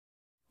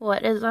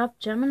What is up,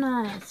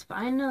 Geminis?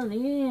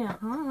 Finally,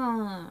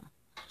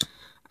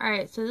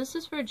 Alright, so this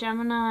is for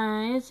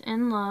Geminis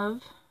in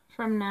love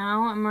from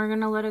now, and we're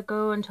going to let it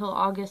go until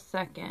August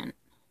 2nd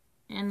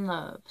in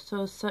love.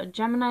 So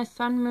Gemini,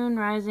 Sun, Moon,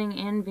 Rising,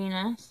 and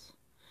Venus.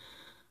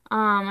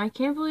 I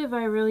can't believe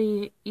I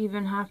really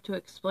even have to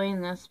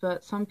explain this,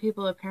 but some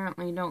people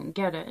apparently don't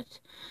get it.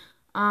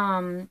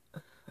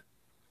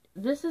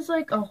 This is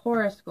like a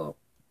horoscope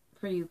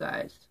for you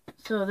guys.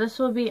 So this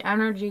will be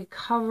energy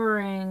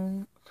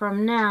covering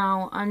from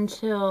now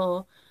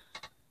until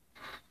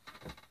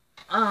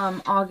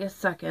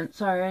August 2nd.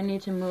 Sorry, I need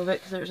to move it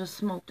because there's a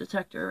smoke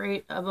detector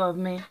right above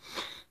me.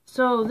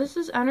 So this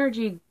is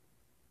energy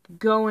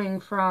going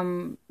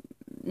from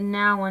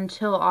now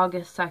until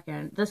August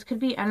 2nd. This could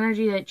be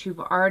energy that you've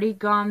already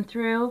gone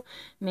through.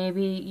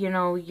 Maybe, you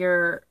know,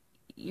 you're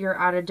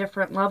at a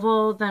different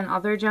level than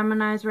other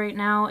Geminis right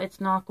now.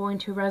 It's not going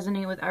to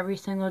resonate with every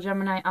single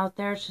Gemini out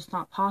there. It's just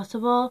not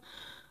possible.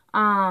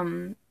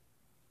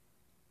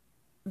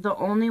 The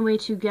only way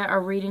to get a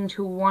reading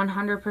to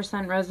 100%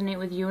 resonate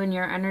with you and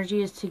your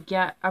energy is to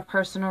get a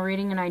personal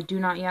reading, and I do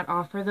not yet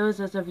offer those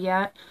as of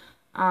yet.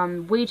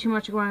 Way too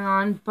much going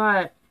on,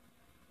 but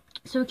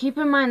so keep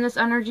in mind this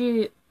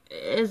energy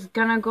is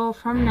gonna go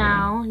from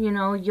now, you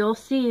know, you'll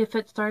see if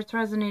it starts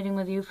resonating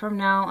with you from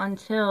now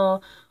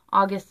until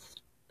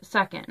August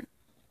 2nd,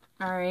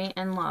 alright,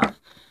 in love.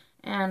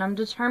 And I'm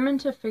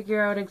determined to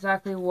figure out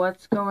exactly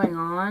what's going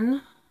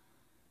on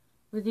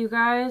with you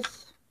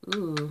guys.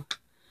 Ooh.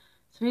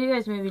 Some of you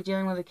guys may be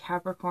dealing with a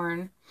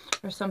Capricorn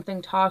or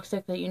something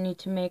toxic that you need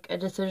to make a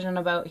decision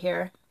about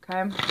here,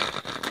 okay? I'm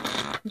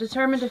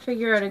determined to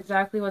figure out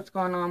exactly what's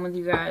going on with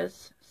you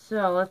guys.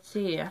 So, let's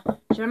see.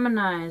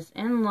 Geminis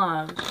in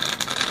love.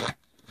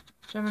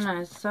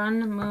 Geminis,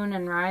 Sun, Moon,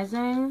 and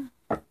Rising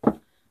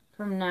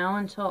from now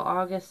until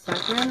August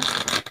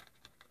 2nd.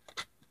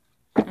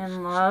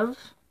 In love.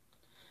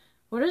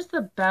 What is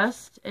the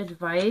best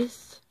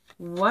advice?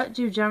 What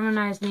do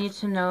Geminis need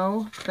to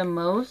know the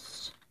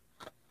most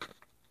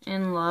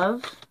in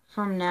love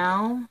from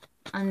now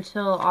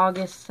until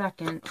August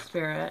 2nd,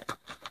 Spirit?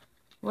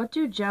 What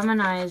do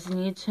Geminis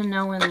need to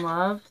know in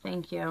love?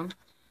 Thank you.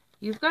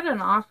 You've got an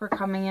offer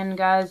coming in,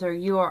 guys, or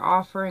you are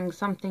offering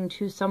something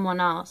to someone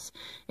else.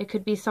 It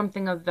could be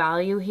something of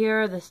value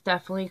here. This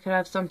definitely could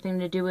have something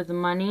to do with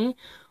money.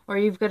 Or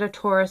you've got a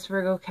Taurus,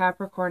 Virgo,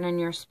 Capricorn in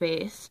your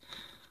space.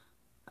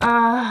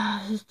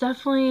 There's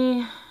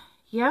definitely,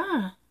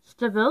 yeah,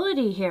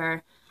 stability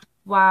here.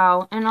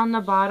 Wow. And on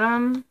the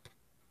bottom,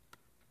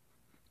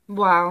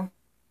 wow.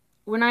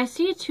 When I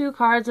see two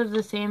cards of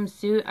the same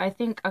suit, I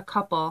think a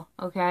couple,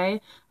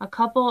 okay? A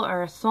couple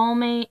or a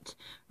soulmate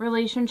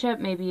relationship,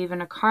 maybe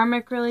even a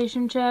karmic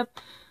relationship.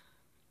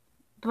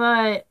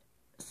 But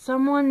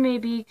someone may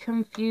be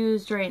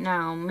confused right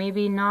now,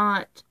 maybe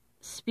not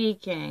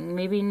speaking,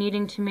 maybe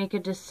needing to make a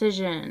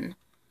decision.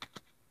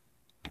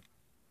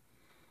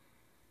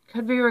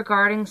 Could be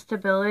regarding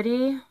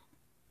stability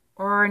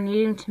or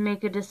needing to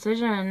make a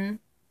decision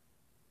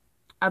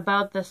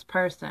about this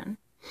person,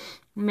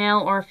 male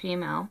or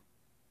female.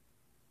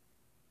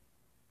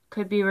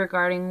 Could be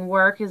regarding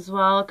work as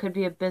well. Could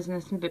be a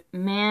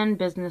businessman,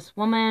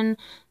 businesswoman,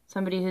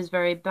 somebody who's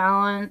very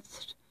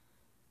balanced,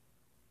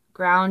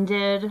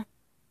 grounded.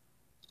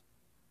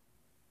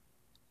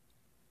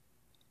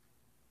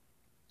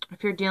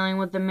 If you're dealing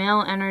with the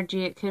male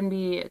energy, it can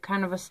be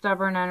kind of a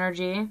stubborn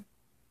energy,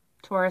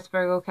 Taurus,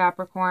 Virgo,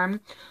 Capricorn.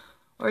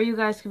 Or you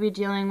guys could be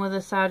dealing with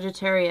a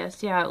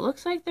Sagittarius. Yeah, it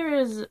looks like there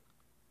is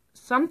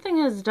something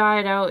has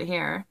died out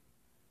here.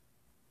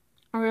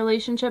 A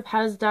relationship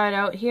has died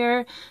out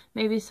here.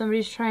 Maybe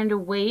somebody's trying to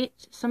wait.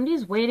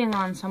 Somebody's waiting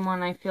on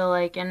someone, I feel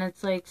like, and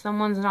it's like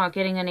someone's not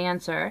getting an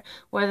answer.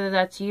 Whether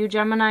that's you,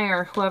 Gemini,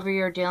 or whoever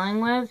you're dealing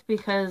with,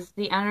 because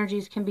the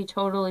energies can be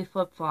totally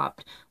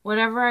flip-flopped.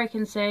 Whatever I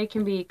can say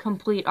can be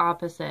complete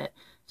opposite.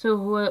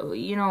 So,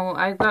 you know,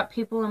 I've got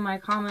people in my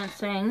comments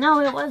saying, no,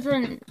 it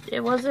wasn't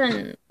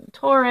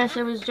Taurus,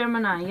 it was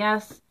Gemini.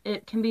 Yes,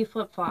 it can be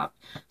flip-flopped.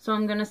 So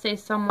I'm going to say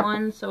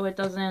someone so it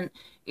doesn't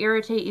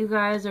irritate you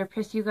guys or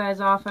piss you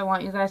guys off. I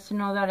want you guys to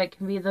know that it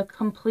can be the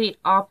complete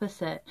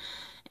opposite.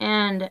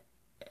 And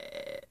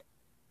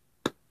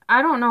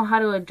I don't know how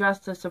to address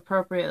this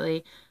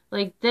appropriately.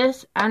 Like,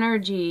 this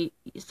energy,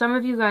 some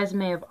of you guys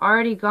may have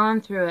already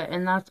gone through it,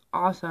 and that's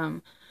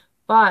awesome.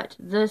 But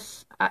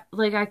this,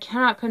 like, I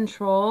cannot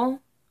control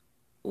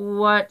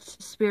what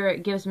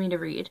Spirit gives me to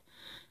read.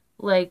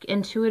 Like,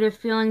 intuitive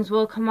feelings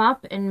will come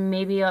up, and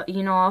maybe,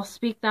 you know, I'll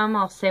speak them,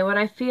 I'll say what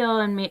I feel,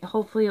 and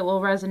hopefully it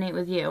will resonate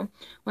with you.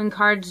 When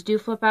cards do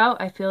flip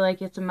out, I feel like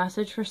it's a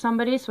message for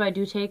somebody, so I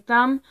do take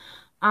them.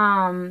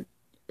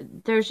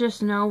 There's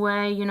just no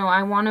way, you know,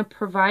 I want to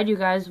provide you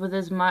guys with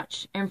as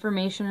much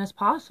information as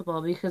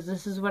possible, because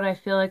this is what I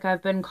feel like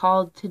I've been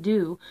called to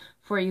do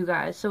for you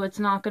guys. So it's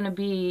not going to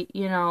be,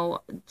 you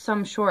know,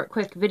 some short,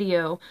 quick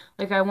video.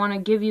 Like, I want to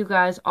give you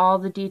guys all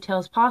the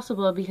details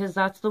possible, because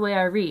that's the way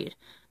I read.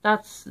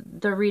 That's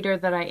the reader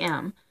that I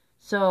am.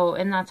 So,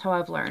 and that's how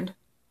I've learned.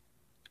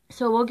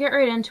 So we'll get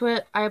right into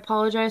it. I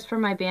apologize for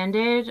my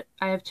band-aid.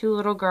 I have 2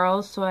 little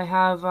girls, so I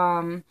have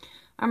a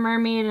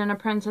mermaid and a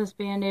princess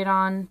band-aid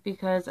on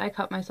because I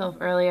cut myself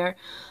earlier.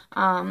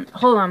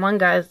 Hold on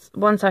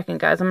 1 second,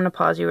 guys. I'm going to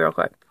pause you real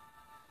quick.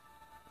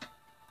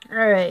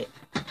 Alright.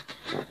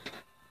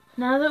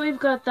 Now that we've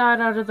got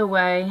that out of the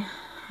way,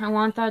 I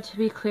want that to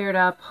be cleared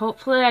up.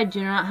 Hopefully I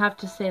do not have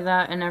to say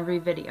that in every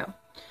video.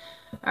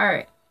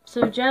 Alright,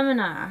 so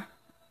Gemini.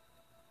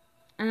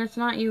 And it's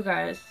not you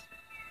guys.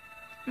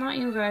 Not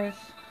you guys.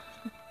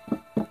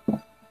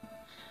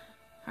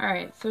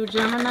 Alright, so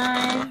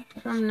Gemini,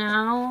 from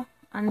now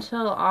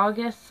until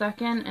August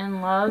 2nd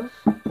in love.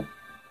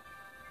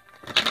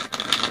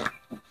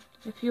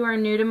 If you are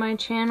new to my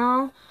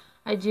channel,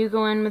 I do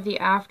go in with the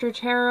after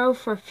tarot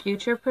for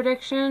future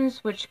predictions,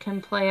 which can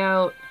play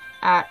out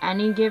at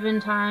any given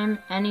time,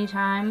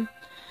 anytime.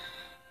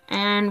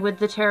 And with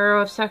the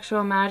tarot of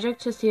sexual magic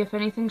to see if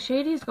anything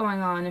shady is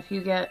going on. If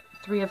you get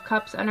 3 of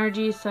Cups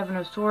energy, 7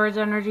 of Swords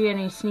energy,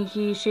 any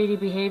sneaky, shady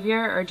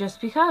behavior, or just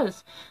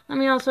because. Let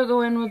me also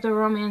go in with the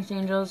romance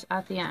angels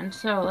at the end.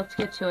 So let's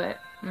get to it.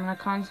 I'm going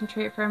to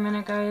concentrate for a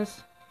minute,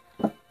 guys.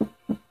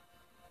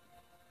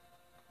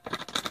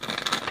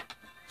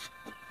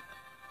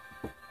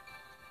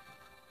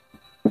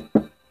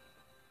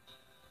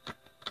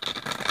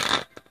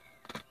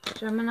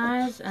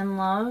 Geminis in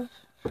love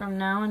from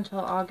now until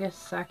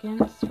August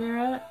 2nd,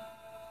 Spirit.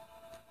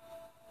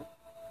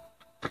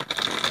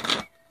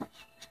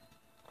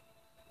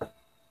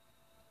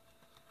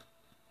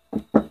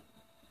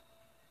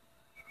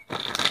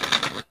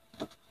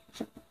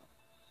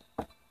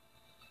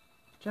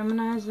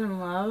 Geminis in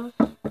love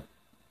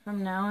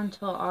from now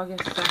until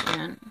August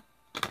 2nd.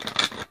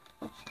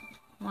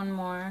 One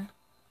more.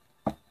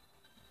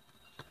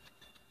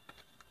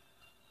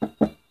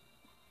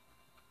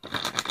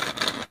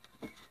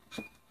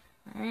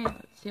 Alright,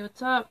 let's see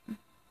what's up.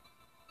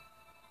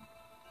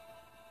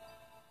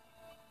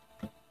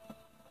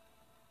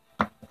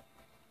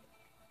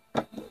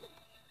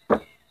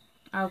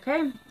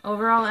 Okay,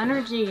 overall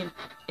energy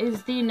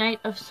is the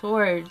Knight of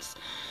Swords.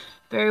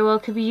 Very well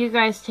could be you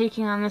guys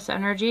taking on this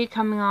energy,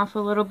 coming off a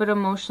little bit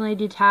emotionally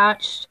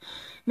detached,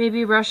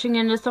 maybe rushing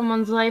into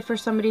someone's life or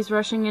somebody's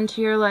rushing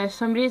into your life.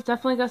 Somebody's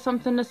definitely got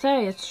something to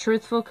say. It's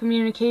truthful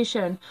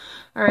communication.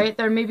 Alright,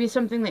 there may be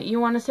something that you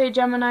want to say,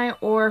 Gemini,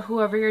 or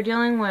whoever you're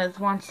dealing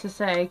with wants to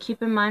say.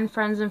 Keep in mind,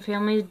 friends and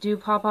family do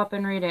pop up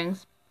in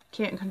readings.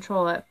 Can't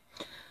control it.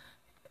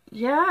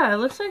 Yeah, it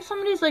looks like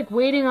somebody's like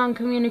waiting on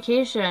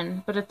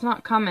communication, but it's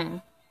not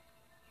coming.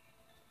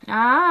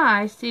 Ah,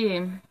 I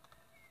see.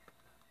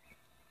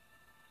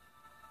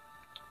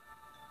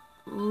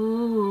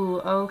 Ooh,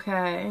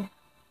 okay.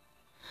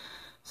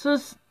 So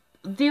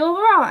the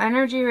overall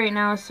energy right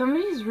now is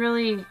somebody's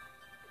really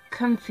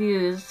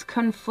confused,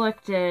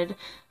 conflicted.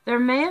 There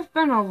may have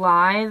been a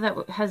lie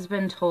that has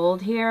been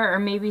told here, or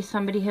maybe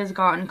somebody has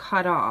gotten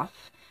cut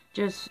off.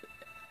 Just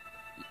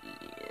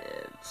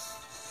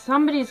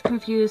somebody's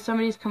confused,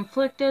 somebody's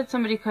conflicted,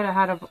 somebody could have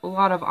had a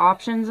lot of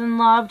options in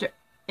love,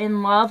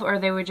 or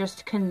they were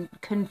just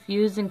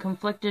confused and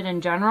conflicted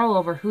in general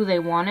over who they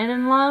wanted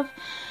in love.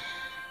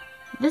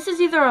 This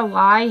is either a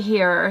lie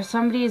here, or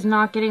somebody is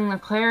not getting the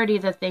clarity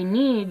that they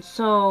need,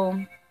 so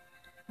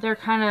they're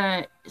kind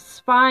of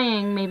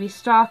spying, maybe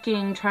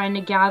stalking, trying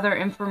to gather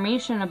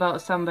information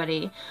about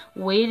somebody,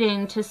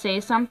 waiting to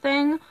say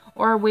something,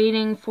 or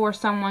waiting for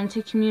someone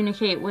to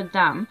communicate with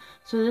them.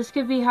 So this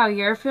could be how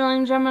you're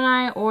feeling,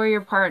 Gemini, or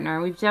your partner.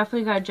 We've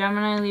definitely got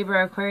Gemini,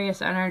 Libra,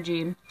 Aquarius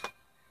energy,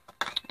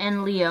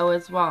 and Leo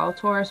as well.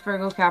 Taurus,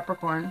 Virgo,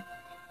 Capricorn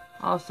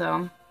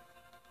also.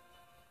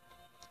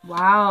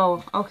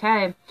 Wow,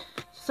 okay.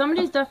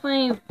 Somebody's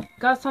definitely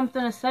got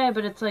something to say,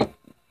 but it's like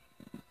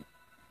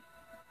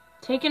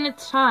taking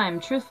its time.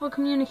 Truthful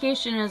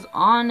communication is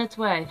on its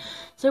way.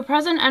 So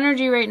present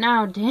energy right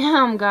now,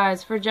 damn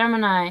guys, for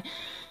Gemini,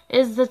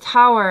 is the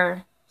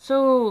Tower.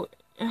 So,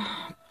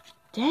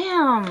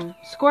 damn.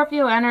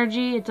 Scorpio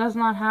energy, it does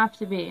not have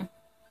to be.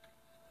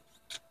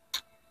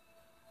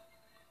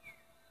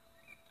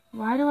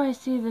 Why do I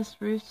see this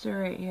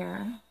rooster right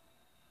here?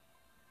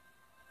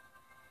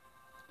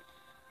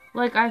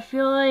 Like, I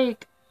feel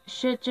like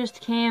shit just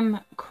came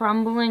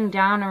crumbling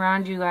down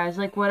around you guys.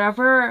 Like,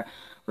 whatever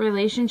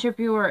relationship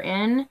you were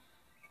in,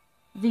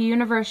 the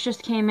universe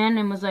just came in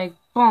and was like,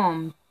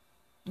 boom,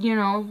 you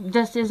know,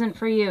 this isn't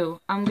for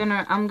you. I'm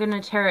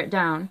gonna tear it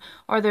down.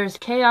 Or there's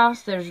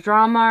chaos, there's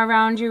drama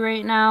around you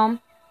right now.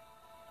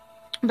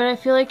 But I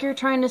feel like you're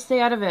trying to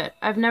stay out of it.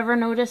 I've never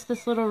noticed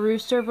this little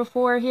rooster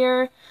before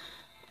here.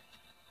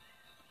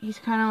 He's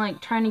kind of like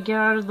trying to get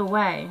out of the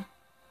way.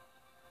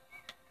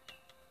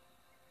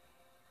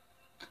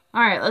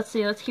 Alright, let's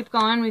see. Let's keep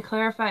going. We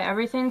clarify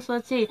everything. So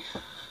let's see.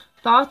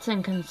 Thoughts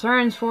and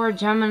concerns for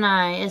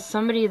Gemini is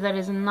somebody that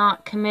is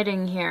not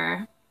committing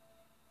here.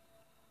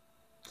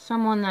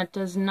 Someone that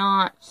does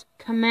not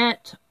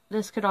commit.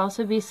 This could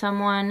also be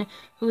someone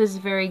who is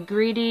very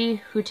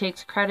greedy, who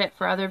takes credit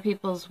for other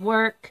people's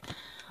work.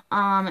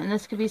 And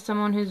this could be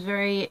someone who's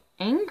very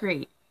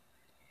angry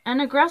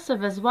and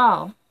aggressive as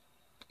well.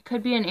 It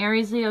could be an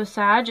Aries, Leo,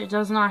 Sag. It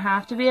does not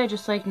have to be. I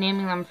just like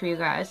naming them for you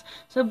guys.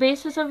 So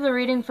basis of the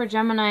reading for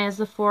Gemini is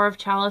the Four of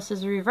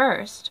Chalices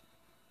reversed.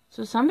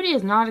 So somebody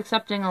is not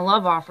accepting a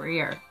love offer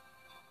here.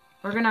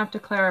 We're going to have to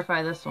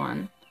clarify this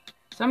one.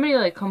 Somebody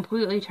like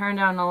completely turned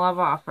down a love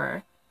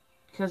offer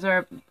because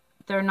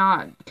they're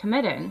not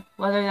committing.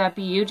 Whether that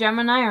be you,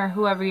 Gemini, or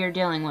whoever you're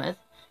dealing with.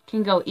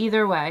 Can go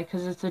either way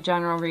because it's a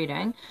general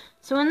reading.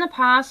 So in the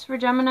past for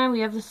Gemini,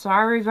 we have the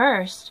Star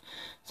reversed.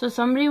 So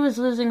somebody was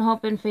losing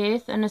hope and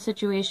faith in a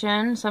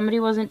situation. Somebody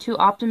wasn't too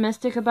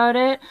optimistic about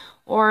it,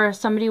 or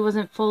somebody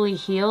wasn't fully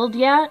healed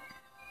yet.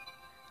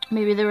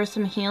 Maybe there was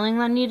some healing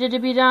that needed to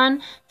be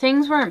done.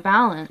 Things weren't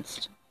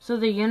balanced. So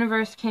the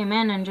universe came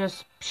in and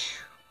just,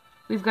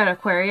 we've got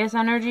Aquarius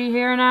energy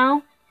here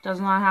now. Does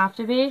not have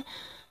to be.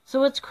 So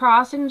what's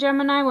crossing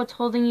Gemini, what's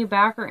holding you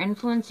back or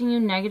influencing you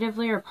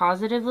negatively or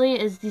positively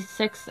is the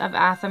Six of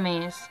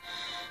Athames.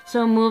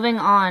 So moving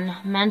on,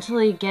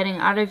 mentally getting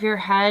out of your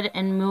head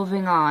and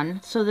moving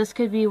on. So this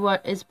could be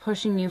what is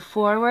pushing you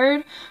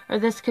forward, or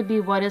this could be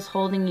what is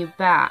holding you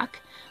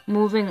back.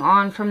 Moving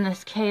on from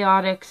this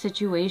chaotic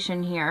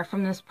situation here,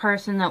 from this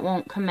person that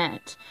won't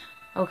commit.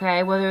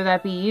 Okay, whether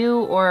that be you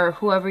or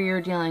whoever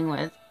you're dealing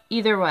with.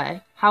 Either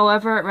way,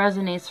 however it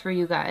resonates for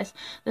you guys.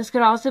 This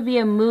could also be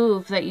a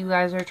move that you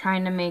guys are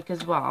trying to make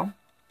as well.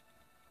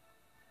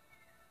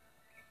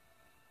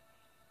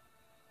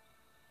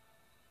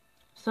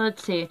 So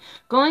let's see.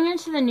 Going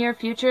into the near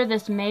future,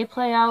 this may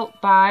play out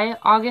by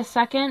August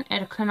 2nd.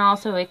 It can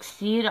also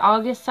exceed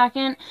August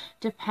 2nd,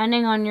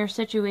 depending on your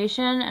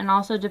situation and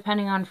also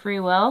depending on free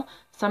will.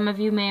 Some of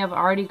you may have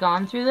already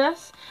gone through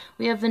this.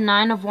 We have the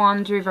Nine of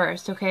Wands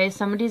reversed, okay?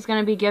 Somebody's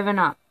going to be giving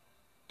up.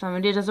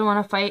 Somebody doesn't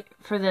want to fight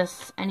for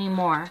this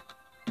anymore.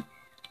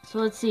 So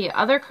let's see.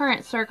 Other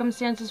current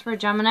circumstances for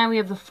Gemini, we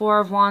have the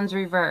Four of Wands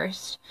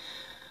reversed.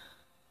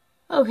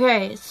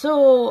 Okay,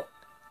 so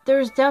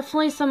there's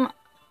definitely some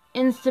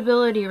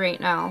instability right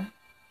now.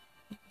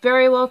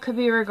 Very well could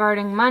be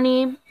regarding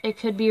money. It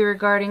could be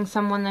regarding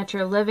someone that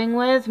you're living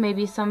with.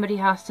 Maybe somebody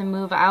has to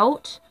move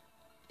out.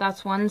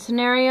 That's one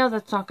scenario.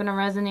 That's not going to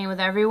resonate with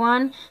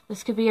everyone.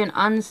 This could be an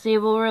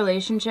unstable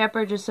relationship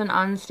or just an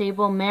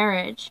unstable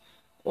marriage.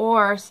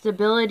 Or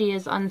stability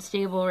is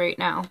unstable right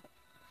now.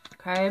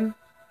 Okay?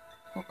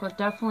 We'll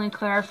definitely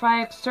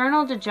clarify.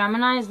 External to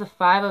Gemini is the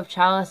Five of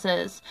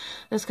Chalices.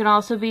 This could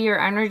also be your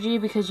energy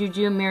because you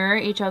do mirror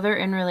each other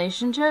in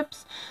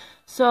relationships.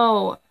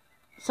 So,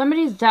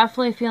 somebody's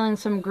definitely feeling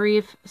some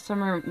grief,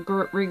 some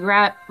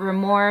regret,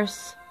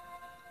 remorse,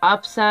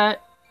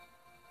 upset,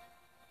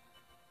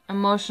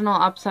 emotional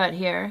upset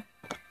here.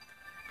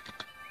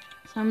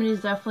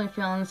 Somebody's definitely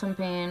feeling some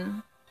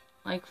pain.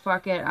 Like,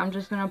 fuck it, I'm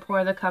just gonna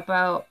pour the cup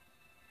out.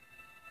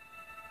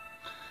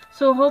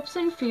 So hopes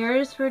and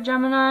fears for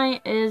Gemini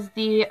is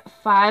the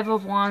Five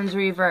of Wands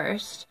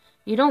reversed.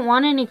 You don't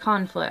want any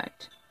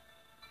conflict.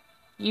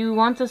 You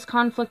want this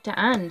conflict to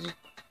end.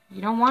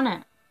 You don't want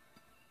it.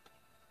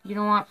 You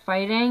don't want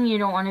fighting. You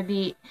don't want to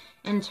be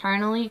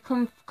internally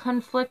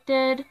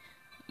conflicted.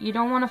 You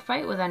don't want to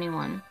fight with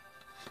anyone.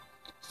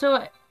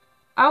 So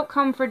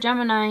outcome for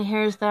Gemini,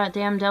 here's that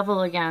damn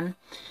devil again.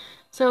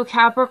 So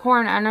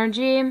Capricorn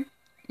energy,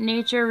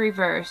 nature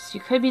reverse.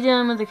 You could be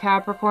dealing with the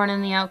Capricorn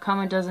in the outcome.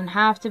 It doesn't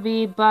have to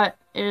be, but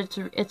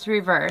it's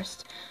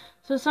reversed.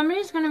 So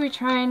somebody's going to be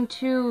trying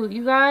to,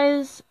 you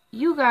guys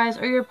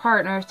or your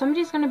partner,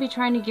 somebody's going to be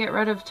trying to get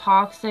rid of a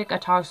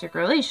toxic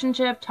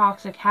relationship,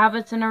 toxic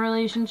habits in a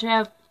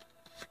relationship.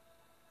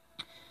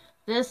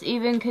 This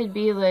even could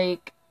be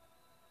like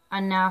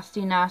a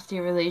nasty, nasty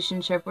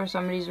relationship where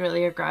somebody's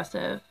really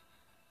aggressive.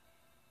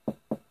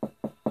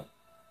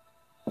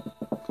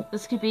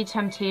 This could be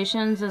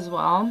temptations as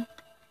well.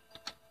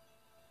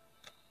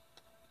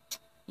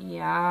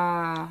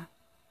 Yeah.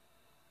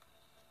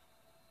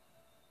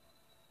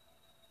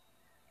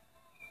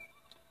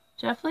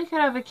 Definitely could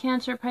have a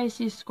Cancer,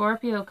 Pisces,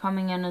 Scorpio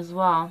coming in as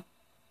well.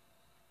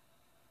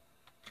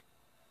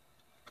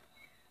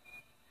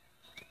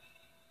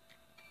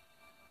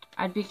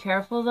 I'd be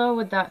careful though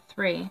with that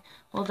 3.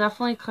 We'll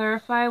definitely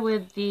clarify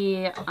with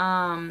the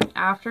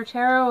after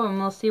tarot and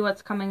we'll see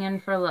what's coming in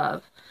for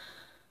love.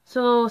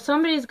 So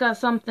somebody's got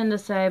something to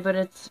say, but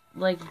it's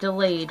like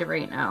delayed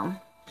right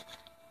now.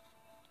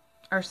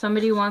 Or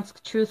somebody wants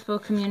truthful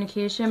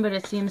communication, but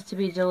it seems to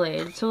be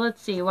delayed. So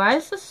let's see. Why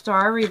is the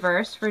Star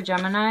reversed for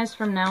Geminis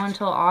from now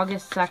until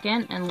August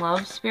 2nd in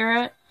love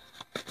spirit?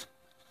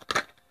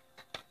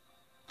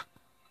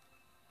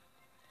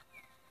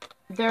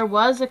 There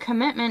was a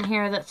commitment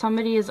here that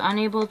somebody is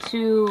unable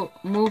to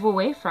move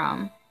away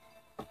from.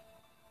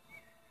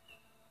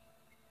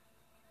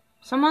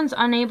 Someone's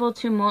unable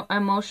to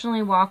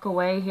emotionally walk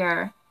away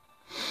here.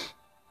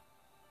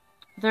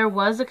 There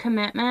was a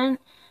commitment,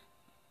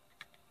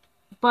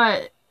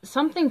 but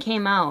something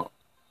came out.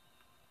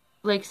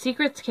 Like,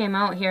 secrets came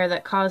out here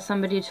that caused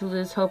somebody to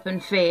lose hope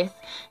and faith.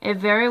 It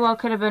very well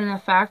could have been the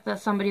fact that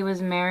somebody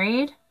was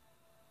married.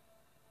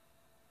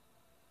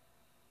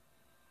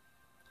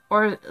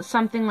 Or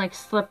something like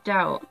slipped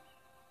out.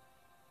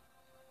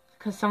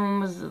 because someone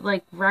was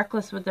like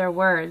reckless with their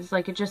words.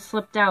 Like it just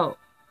slipped out.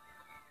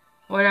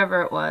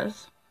 Whatever it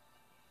was.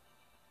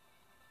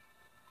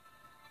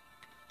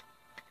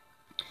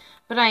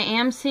 But I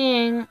am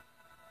seeing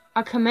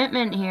a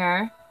commitment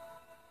here,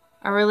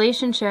 a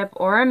relationship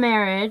or a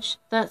marriage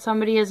that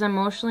somebody is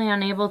emotionally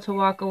unable to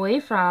walk away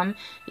from,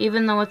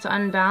 even though it's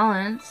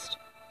unbalanced.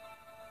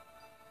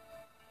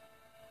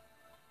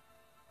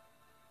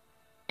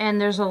 And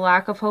there's a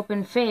lack of hope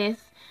and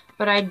faith,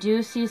 but I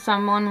do see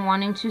someone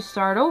wanting to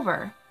start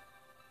over.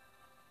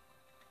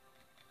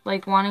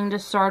 Like wanting to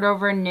start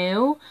over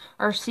new,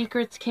 or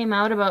secrets came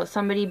out about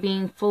somebody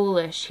being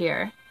foolish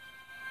here.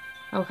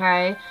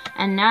 Okay?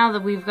 And now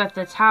that we've got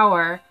the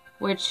Tower,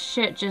 which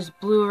shit just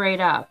blew right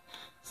up.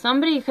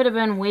 Somebody could have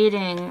been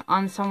waiting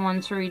on someone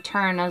to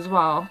return as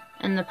well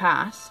in the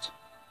past.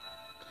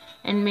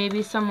 And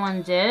maybe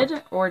someone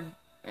did or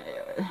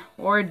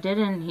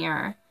didn't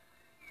here.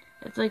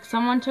 It's like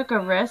someone took a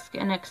risk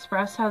and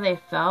expressed how they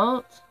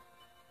felt.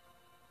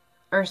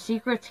 Or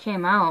secrets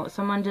came out.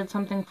 Someone did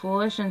something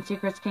foolish and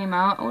secrets came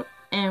out.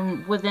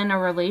 And within a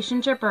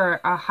relationship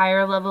or a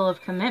higher level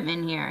of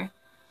commitment here.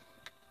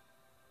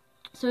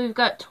 So we've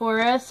got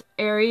Taurus,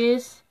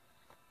 Aries,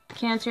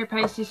 Cancer,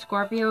 Pisces,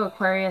 Scorpio,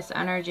 Aquarius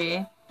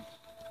energy.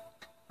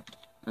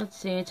 Let's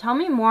see. Tell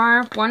me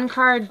more. One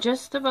card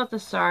just about the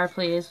star,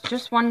 please.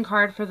 Just one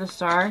card for the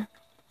star.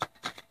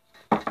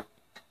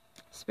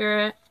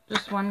 Spirit,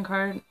 just one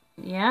card.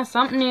 Yeah,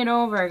 something ain't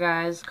over,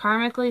 guys.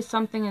 Karmically,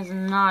 something is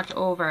not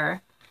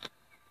over.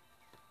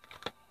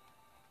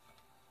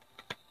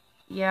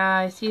 Yeah,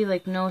 I see,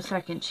 like, no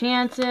second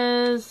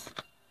chances.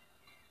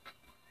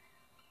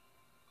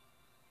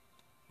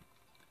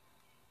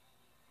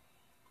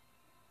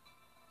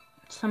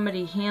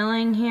 Somebody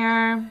healing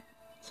here.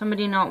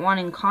 Somebody not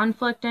wanting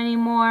conflict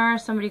anymore.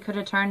 Somebody could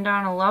have turned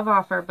down a love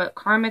offer, but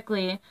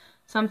karmically,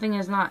 something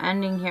is not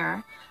ending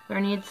here. There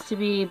needs to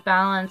be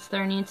balance.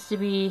 There needs to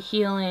be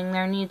healing.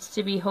 There needs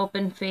to be hope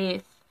and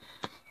faith.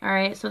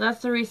 Alright, so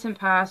that's the recent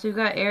past. We've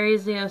got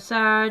Aries, Leo,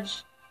 Sag.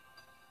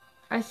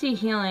 I see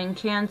healing.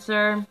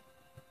 Cancer.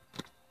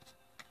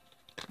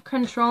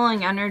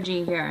 Controlling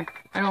energy here.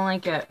 I don't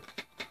like it.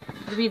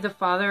 To be the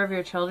father of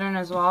your children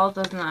as well. It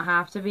does not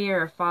have to be,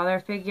 or a father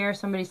figure,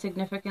 somebody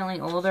significantly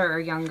older or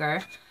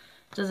younger.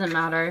 Doesn't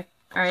matter.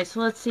 Alright,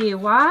 so let's see.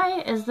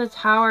 Why is the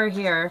Tower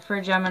here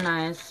for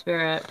Gemini's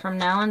Spirit from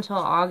now until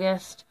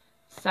August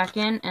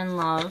 2nd in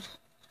love?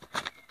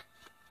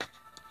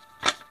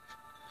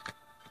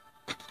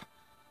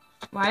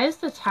 Why is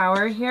the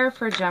Tower here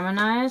for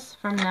Gemini's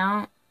from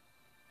now?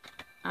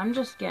 I'm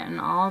just getting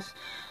all...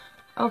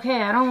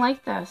 Okay, I don't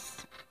like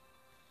this.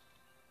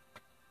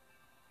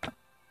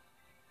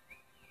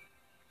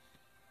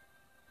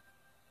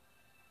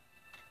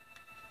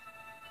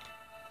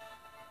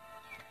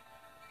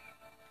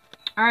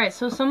 Alright,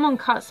 so someone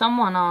cut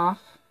someone off.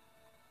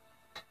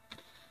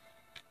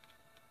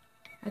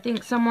 I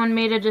think someone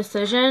made a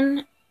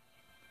decision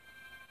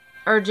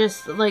or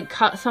just like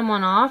cut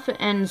someone off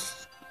and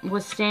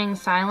was staying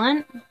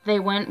silent. They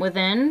went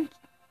within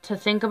to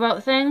think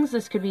about things.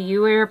 This could be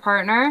you or your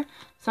partner.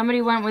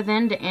 Somebody went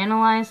within to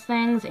analyze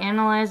things,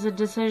 analyze a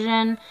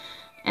decision,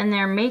 and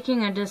they're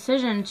making a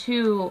decision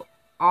to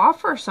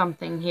offer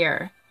something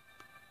here.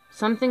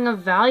 Something of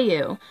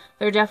value.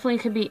 There definitely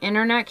could be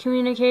internet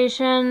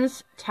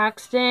communications,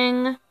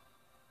 texting.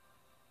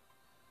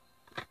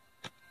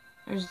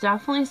 There's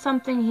definitely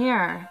something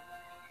here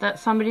that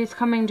somebody's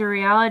coming to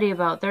reality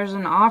about. There's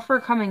an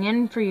offer coming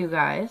in for you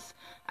guys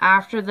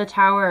after the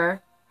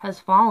Tower has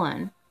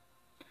fallen.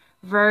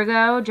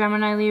 Virgo,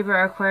 Gemini,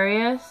 Libra,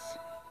 Aquarius,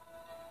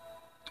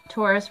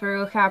 Taurus,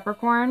 Virgo,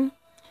 Capricorn,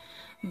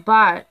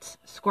 but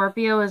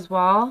Scorpio as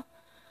well.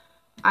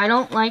 I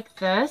don't like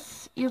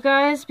this, you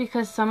guys,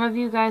 because some of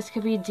you guys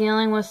could be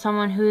dealing with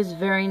someone who's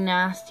very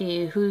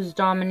nasty, who's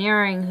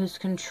domineering, who's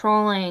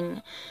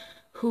controlling,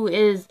 who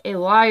is a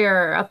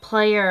liar, a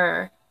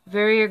player,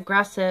 very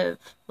aggressive,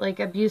 like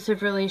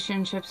abusive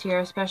relationships here,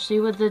 especially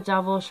with the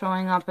devil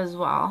showing up as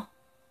well.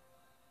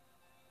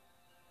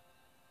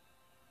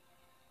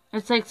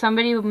 It's like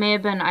somebody who may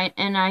have been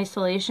in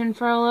isolation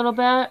for a little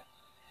bit,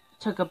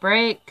 took a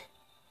break,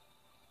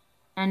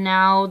 and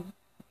now,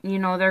 you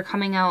know, they're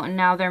coming out and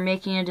now they're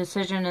making a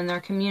decision and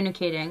they're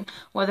communicating,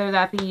 whether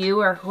that be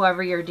you or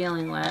whoever you're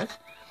dealing with.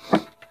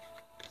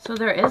 So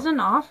there is an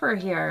offer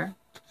here,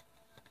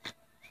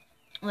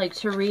 like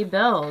to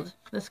rebuild.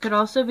 This could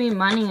also be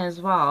money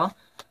as well.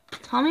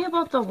 Tell me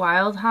about the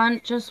Wild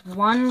Hunt. Just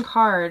one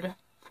card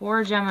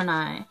for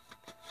Gemini.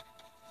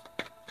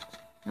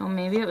 You know,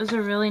 maybe it was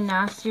a really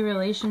nasty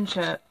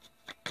relationship.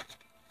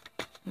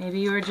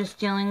 Maybe you were just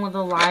dealing with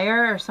a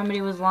liar or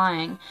somebody was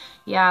lying.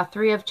 Yeah,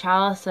 3 of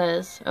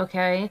Chalices,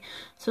 okay?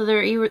 So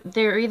there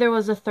either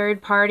was a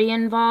third party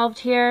involved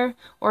here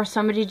or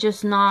somebody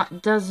just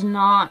does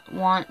not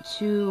want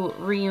to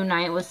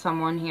reunite with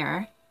someone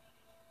here.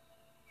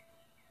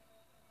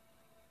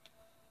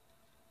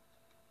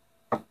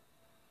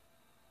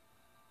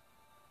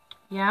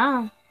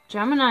 Yeah,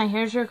 Gemini,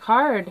 here's your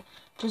card.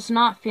 Just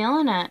not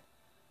feeling it.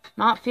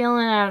 Not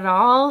feeling it at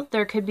all.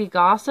 There could be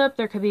gossip.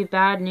 There could be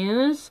bad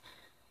news.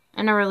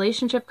 And a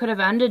relationship could have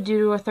ended due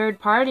to a third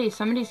party.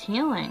 Somebody's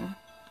healing.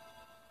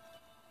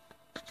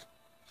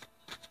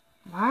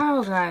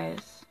 Wow,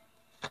 guys.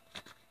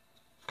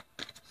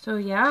 So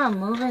yeah,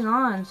 moving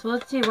on. So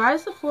let's see. Why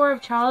is the Four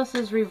of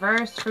Chalices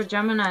reversed for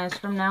Geminis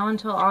from now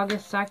until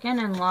August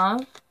 2nd in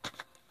love?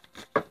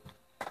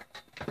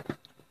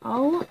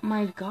 Oh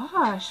my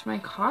gosh, my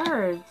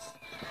cards.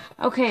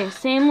 Okay,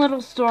 same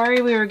little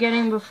story we were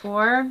getting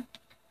before.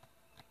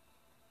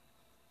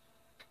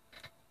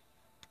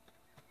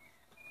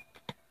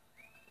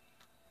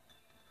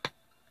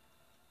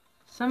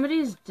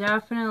 Somebody's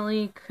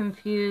definitely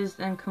confused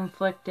and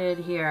conflicted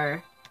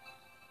here.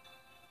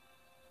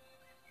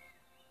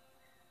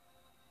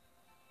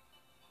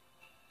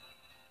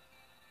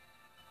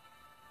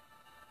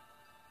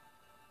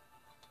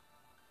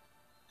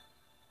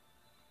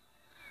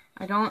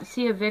 I don't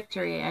see a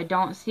victory. I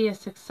don't see a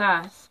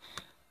success.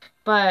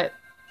 But,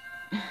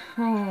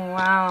 oh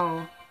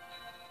wow.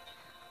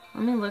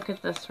 Let me look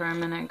at this for a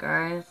minute,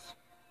 guys.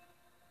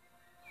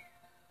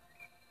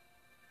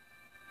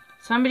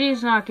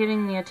 Somebody's not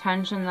getting the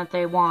attention that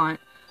they want.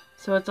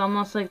 So it's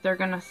almost like they're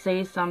going to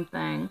say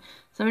something.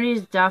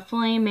 Somebody's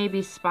definitely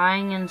maybe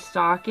spying and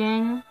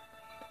stalking.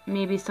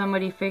 Maybe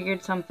somebody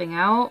figured something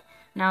out.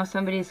 Now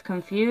somebody's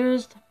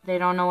confused. They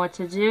don't know what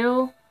to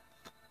do.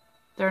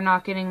 They're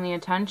not getting the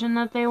attention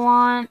that they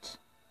want.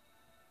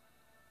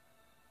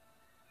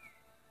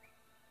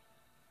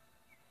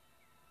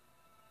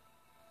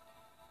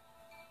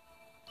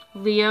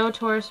 Leo,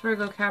 Taurus,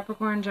 Virgo,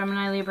 Capricorn,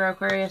 Gemini, Libra,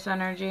 Aquarius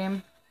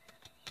energy.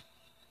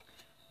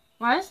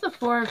 Why is the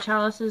Four of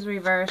Chalices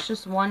reversed?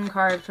 Just one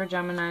card for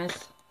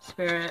Gemini's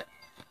spirit.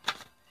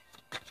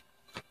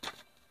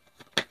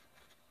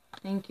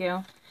 Thank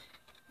you.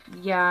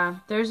 Yeah,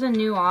 there's a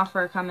new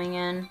offer coming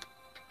in.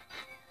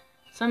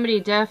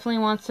 Somebody definitely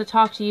wants to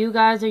talk to you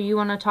guys, or you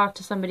want to talk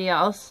to somebody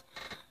else.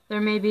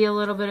 There may be a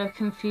little bit of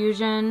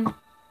confusion.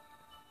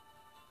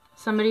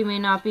 Somebody may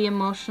not be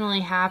emotionally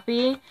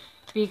happy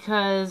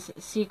because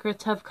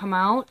secrets have come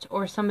out,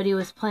 or somebody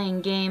was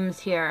playing games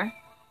here.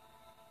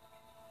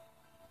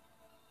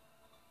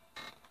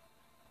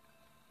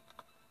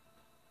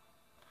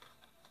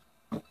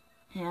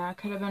 Yeah, it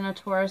could have been a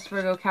Taurus,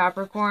 Virgo,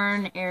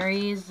 Capricorn,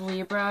 Aries,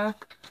 Libra.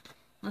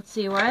 Let's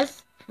see, why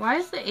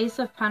is the Ace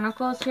of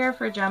Pentacles here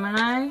for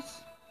Geminis?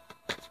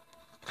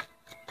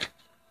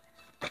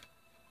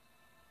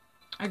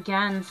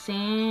 Again,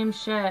 same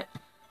shit.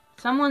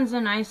 Someone's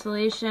in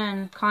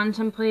isolation,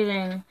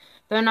 contemplating.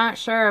 They're not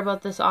sure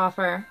about this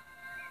offer.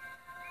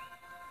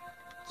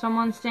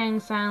 Someone's staying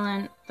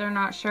silent. They're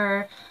not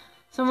sure.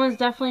 Someone's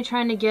definitely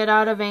trying to get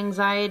out of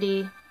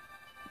anxiety,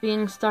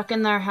 being stuck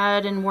in their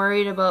head and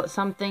worried about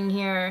something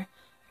here.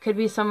 Could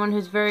be someone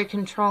who's very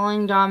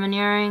controlling,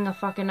 domineering, a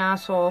fucking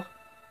asshole.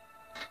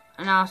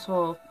 An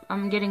asshole.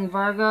 I'm getting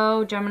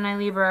Virgo, Gemini,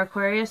 Libra,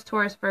 Aquarius,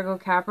 Taurus, Virgo,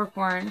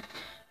 Capricorn.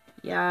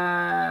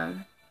 Yeah.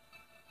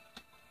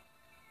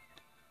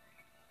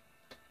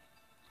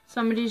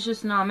 Somebody's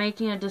just not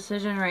making a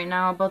decision right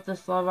now about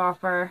this love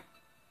offer.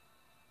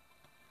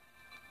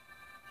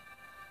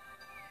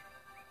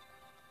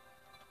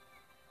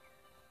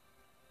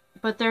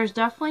 But there's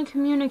definitely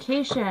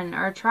communication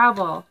or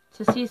travel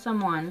to see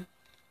someone.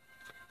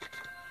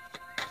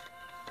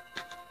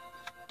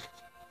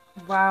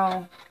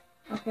 Wow.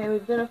 Okay,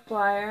 we've got a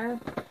flyer.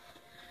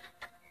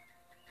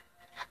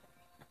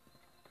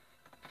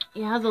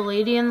 Yeah, the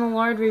Lady and the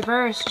Lord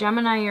reversed.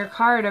 Gemini, your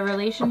card. A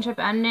relationship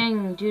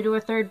ending due to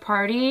a third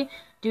party.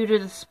 Due to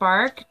the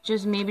spark.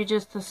 Maybe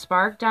just the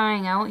spark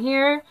dying out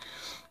here.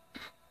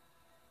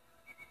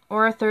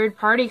 Or a third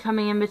party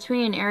coming in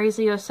between. Aries,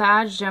 Leo,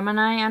 Sag,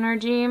 Gemini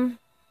energy.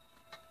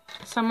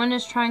 Someone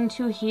is trying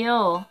to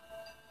heal.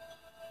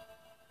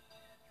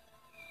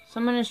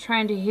 Someone is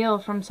trying to heal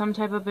from some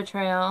type of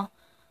betrayal.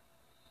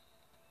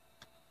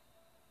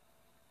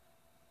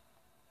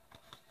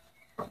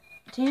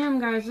 Damn,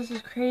 guys, this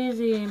is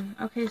crazy.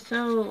 Okay,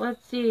 so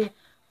let's see.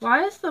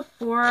 Why is the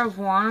Four of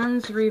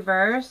Wands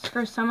reversed?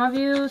 For some of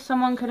you,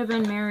 someone could have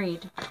been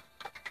married.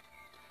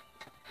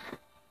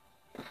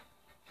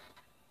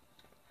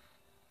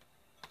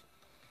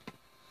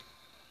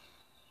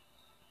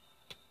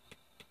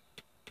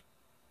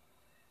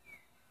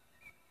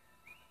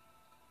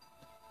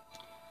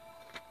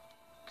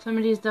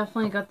 Somebody's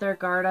definitely got their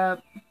guard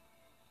up.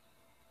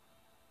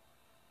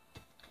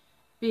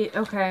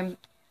 Okay.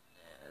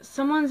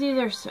 Someone's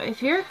either,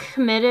 if you're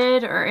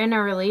committed or in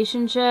a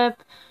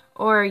relationship,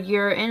 or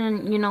you're in,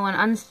 an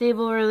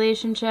unstable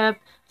relationship,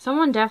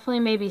 someone definitely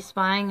may be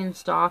spying and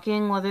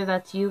stalking, whether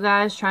that's you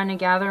guys trying to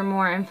gather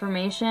more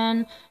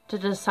information to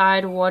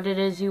decide what it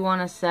is you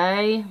want to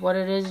say, what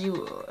it is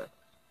you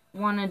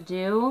want to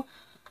do.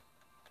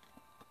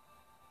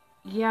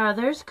 Yeah,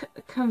 there's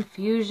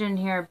confusion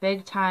here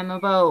big time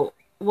about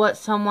what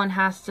someone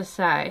has to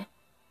say.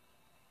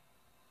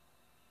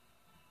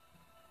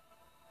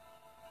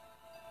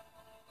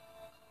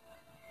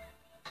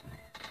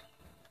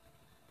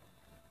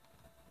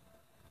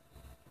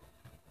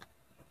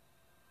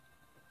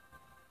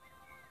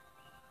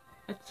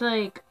 It's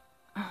like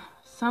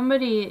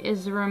somebody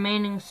is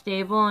remaining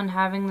stable and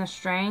having the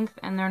strength,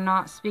 and they're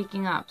not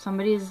speaking up.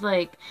 Somebody's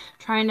like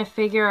trying to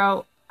figure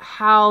out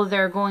how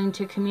they're going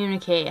to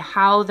communicate,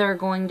 how they're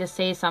going to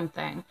say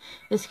something.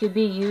 This could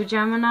be you,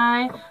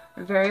 Gemini,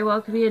 or very well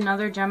could be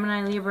another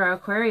Gemini, Libra,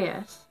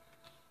 Aquarius.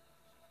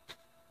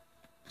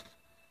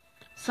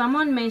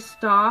 Someone may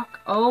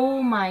stalk.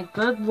 Oh my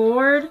good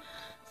Lord.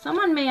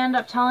 Someone may end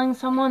up telling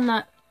someone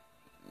that,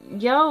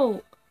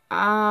 yo,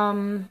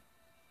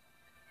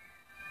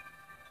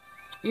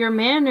 your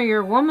man or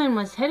your woman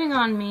was hitting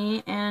on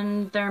me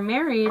and they're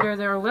married or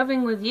they're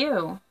living with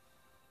you.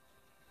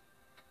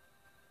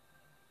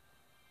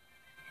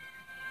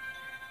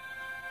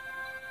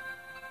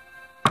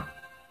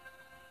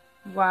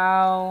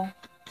 Wow.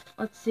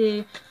 Let's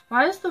see.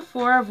 Why is the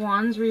Four of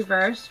Wands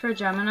reversed for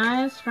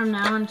Geminis from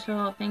now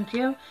until, thank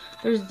you.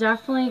 There's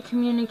definitely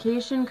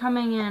communication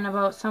coming in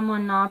about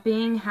someone not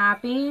being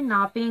happy,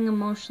 not being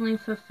emotionally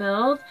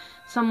fulfilled,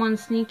 someone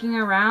sneaking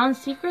around.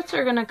 Secrets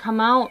are going to come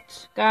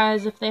out,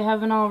 guys, if they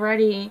haven't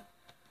already.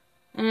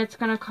 And it's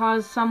going to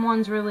cause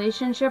someone's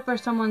relationship or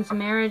someone's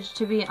marriage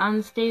to be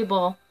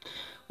unstable.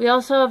 We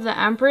also have the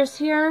Empress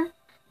here.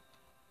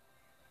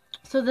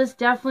 So this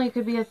definitely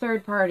could be a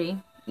third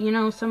party. You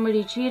know,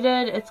 somebody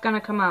cheated, it's going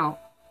to come out.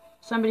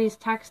 Somebody's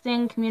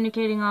texting,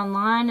 communicating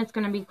online, it's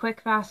going to be quick,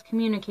 fast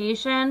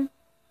communication.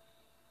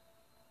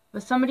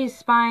 But somebody's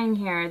spying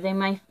here. They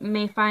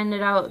may find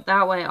it out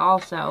that way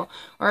also.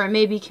 Or it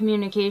may be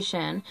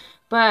communication.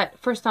 But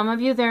for some of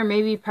you, there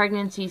may be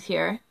pregnancies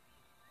here.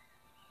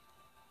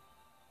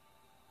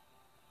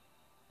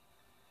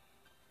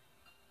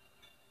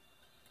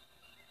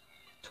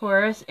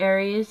 Taurus,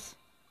 Aries.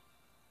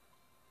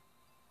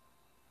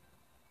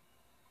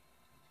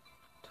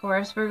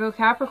 Taurus, Virgo,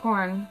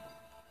 Capricorn.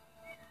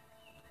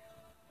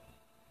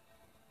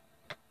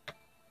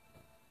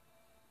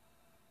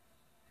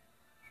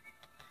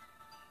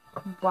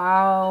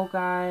 Wow,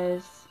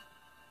 guys.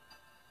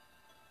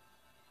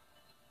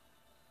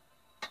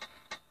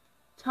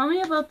 Tell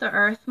me about the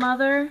Earth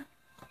Mother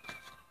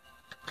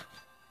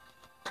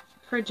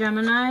for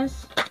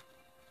Geminis.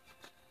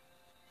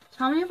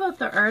 Tell me about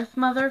the Earth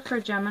Mother for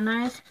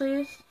Geminis,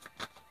 please.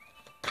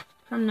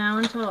 From now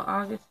until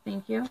August,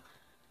 thank you.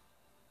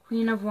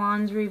 Queen of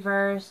Wands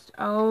reversed.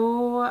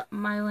 Oh,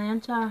 my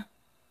Lanta.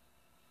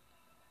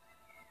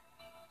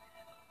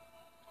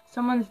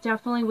 Someone's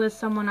definitely with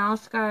someone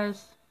else,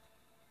 guys.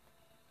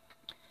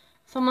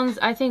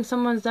 I think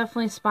someone's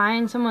definitely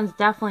spying. Someone's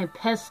definitely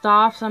pissed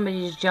off.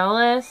 Somebody's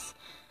jealous.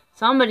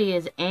 Somebody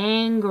is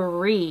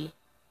angry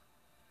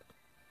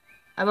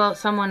about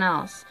someone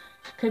else.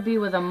 Could be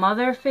with a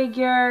mother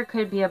figure.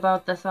 Could be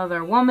about this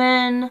other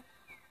woman.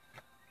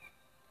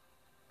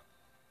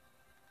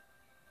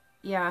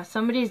 Yeah,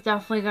 somebody's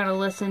definitely going to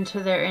listen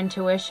to their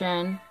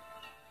intuition.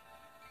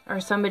 Or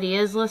somebody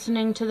is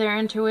listening to their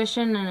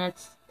intuition and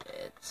it's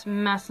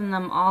messing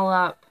them all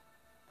up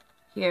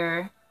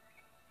here.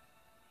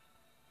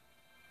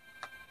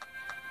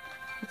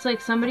 It's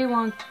like somebody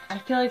wants, I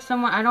feel like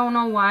someone, I don't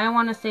know why I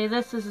want to say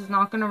this. This is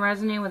not going to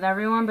resonate with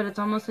everyone, but it's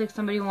almost like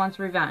somebody wants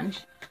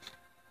revenge.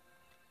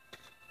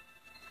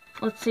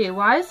 Let's see.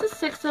 Why is the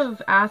Six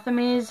of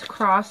Athames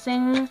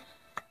crossing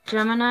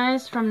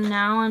Geminis from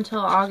now until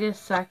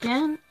August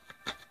 2nd?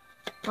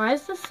 Why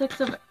is the Six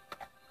of...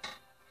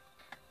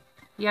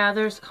 Yeah,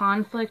 there's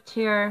conflict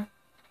here.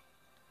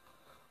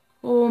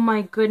 Oh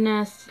my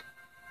goodness.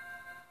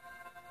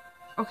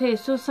 Okay,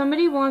 so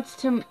somebody wants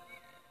to...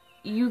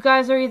 You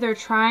guys are either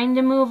trying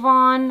to move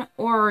on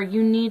or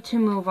you need to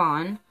move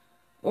on.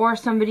 Or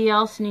somebody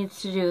else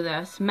needs to do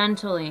this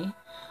mentally.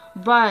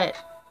 But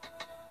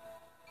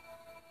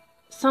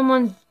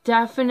someone's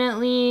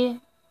definitely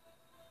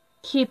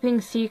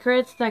keeping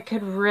secrets that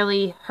could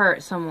really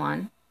hurt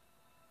someone.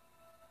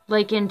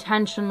 Like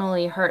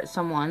intentionally hurt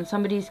someone.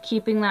 Somebody's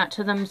keeping that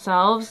to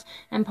themselves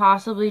and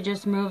possibly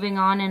just moving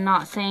on and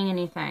not saying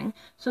anything.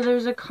 So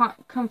there's a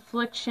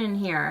confliction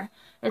here.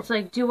 It's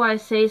like, do I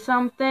say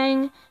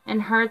something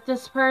and hurt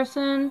this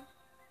person?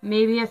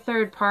 Maybe a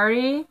third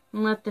party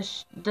and let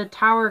the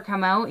tower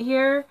come out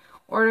here?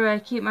 Or do I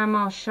keep my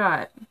mouth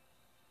shut?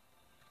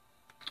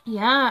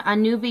 Yeah, a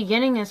new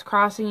beginning is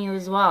crossing you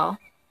as well.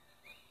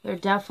 There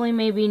definitely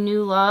may be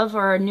new love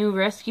or a new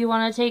risk you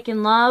want to take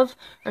in love.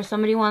 Or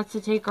somebody wants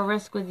to take a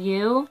risk with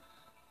you.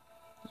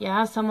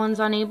 Yeah, someone's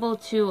unable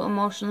to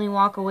emotionally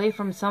walk away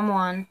from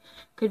someone.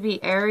 Could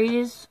be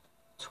Aries,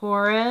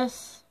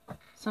 Taurus,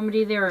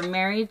 somebody they were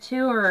married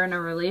to or in a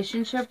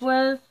relationship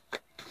with.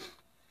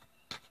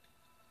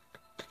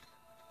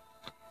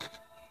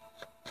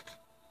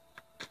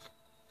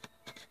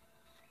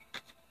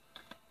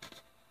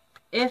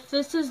 If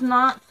this is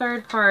not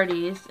third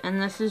parties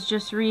and this is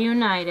just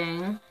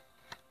reuniting,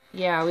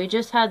 yeah, we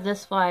just had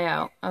this fly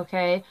out,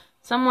 okay?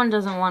 Someone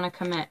doesn't want to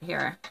commit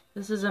here.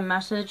 This is a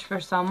message for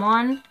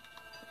someone.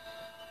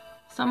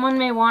 Someone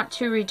may want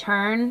to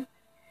return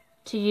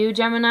to you,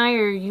 Gemini,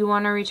 or you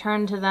want to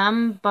return to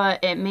them,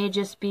 but it may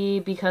just be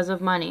because of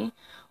money.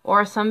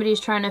 Or somebody's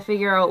trying to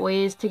figure out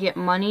ways to get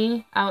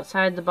money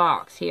outside the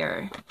box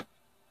here.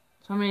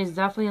 Somebody's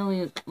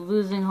definitely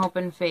losing hope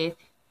and faith.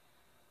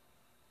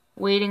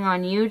 Waiting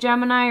on you,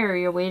 Gemini, or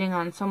you're waiting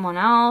on someone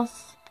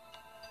else.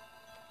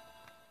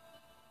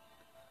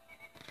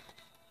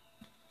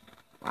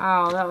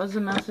 Wow, that was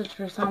a message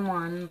for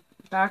someone.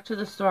 Back to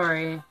the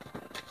story.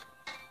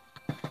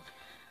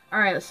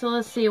 Alright, so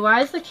let's see.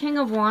 Why is the King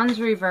of Wands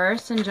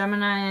reversed in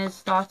Gemini's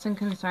thoughts and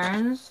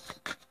concerns?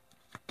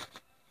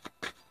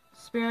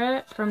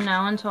 Spirit, from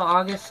now until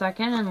August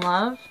 2nd in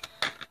love.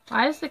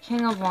 Why is the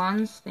King of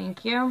Wands?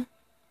 Thank you.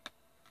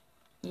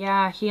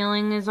 Yeah,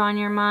 healing is on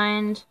your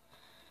mind.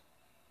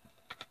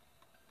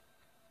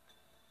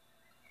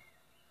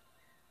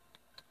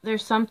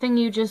 There's something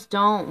you just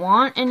don't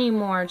want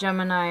anymore,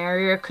 Gemini, or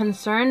you're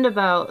concerned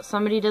about.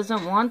 Somebody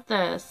doesn't want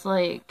this.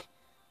 Like,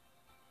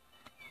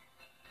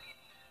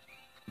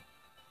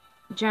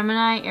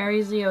 Gemini,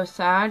 Aries, Leo,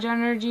 Sag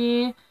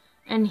energy,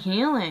 and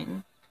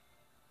healing.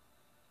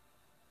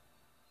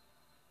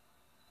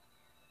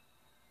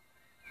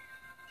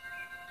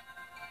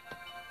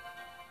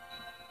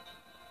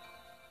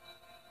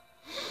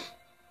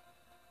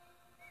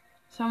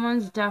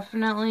 Someone's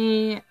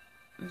definitely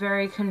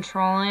very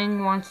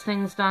controlling, wants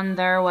things done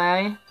their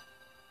way.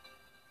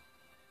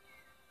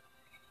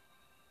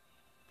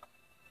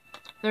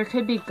 There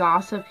could be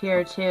gossip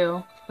here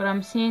too, but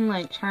I'm seeing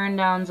like turn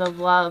downs of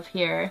love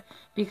here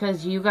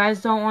because you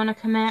guys don't want to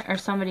commit or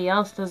somebody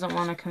else doesn't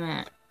want to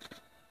commit.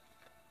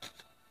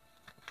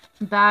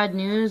 Bad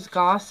news,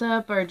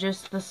 gossip, or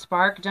just the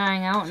spark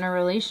dying out in a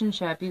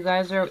relationship. You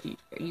guys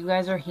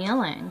are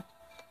healing.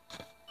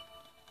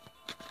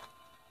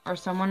 Or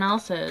someone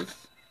else is.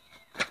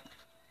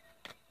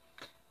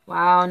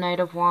 Wow, Knight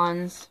of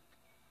Wands.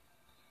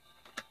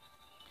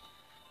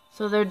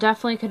 So there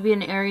definitely could be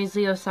an Aries,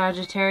 Leo,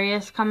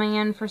 Sagittarius coming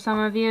in for some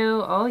of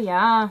you. Oh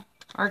yeah.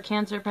 Or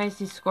Cancer,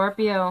 Pisces,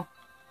 Scorpio.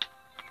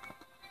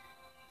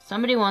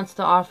 Somebody wants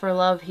to offer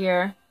love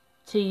here.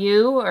 To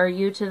you or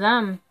you to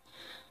them.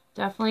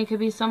 Definitely could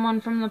be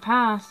someone from the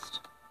past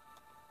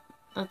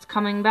that's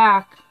coming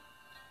back.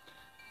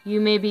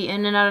 You may be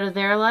in and out of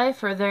their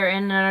life or they're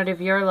in and out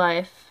of your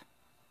life.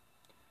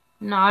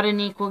 Not an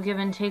equal give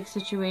and take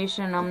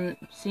situation. I'm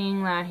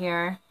seeing that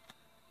here.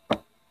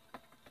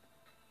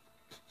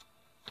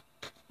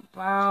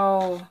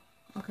 Wow.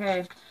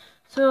 Okay.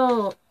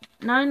 So,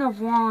 9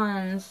 of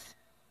Wands.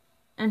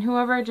 And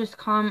whoever just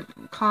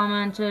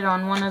commented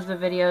on one of the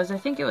videos, I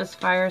think it was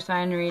fire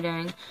sign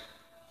reading.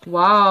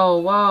 Wow,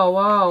 wow,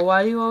 wow.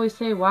 Why do you always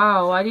say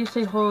wow? Why do you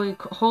say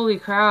holy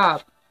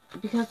crap?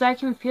 Because I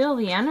can feel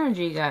the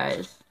energy,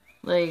 guys.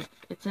 Like,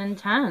 it's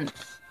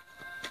intense.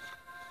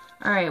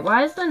 Alright,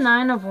 why is the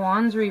 9 of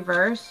Wands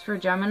reversed for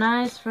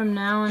Geminis from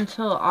now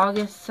until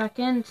August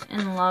 2nd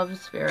in love,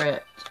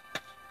 spirit?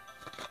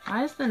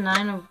 Why is the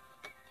 9 of...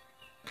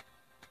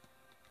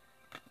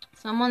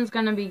 Someone's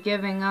going to be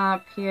giving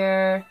up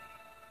here.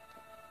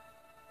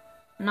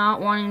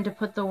 Not wanting to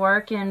put the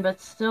work in,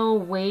 but still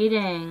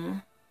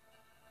waiting.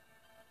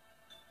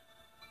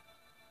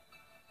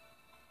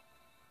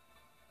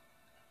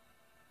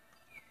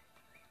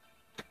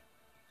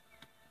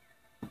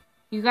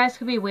 You guys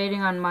could be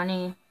waiting on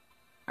money.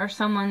 Or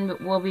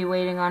someone will be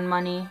waiting on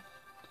money.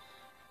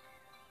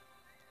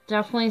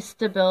 Definitely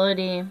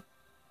stability.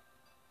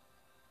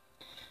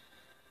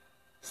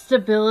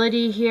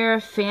 Stability here,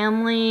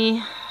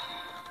 family.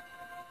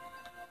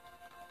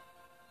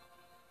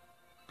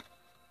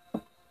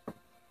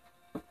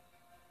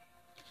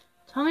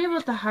 Tell me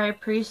about the High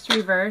Priest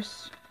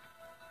reversed.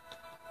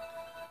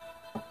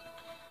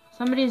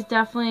 Somebody's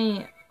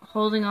definitely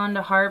holding on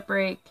to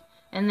heartbreak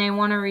and they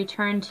want to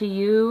return to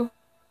you,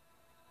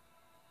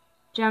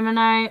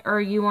 Gemini, or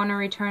you want to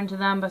return to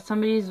them, but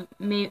somebody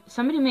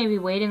may be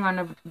waiting on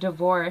a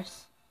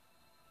divorce.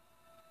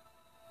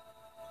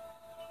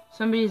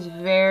 Somebody's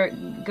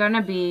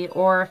gonna be,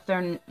 or if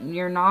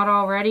you're not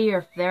already, or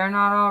if they're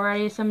not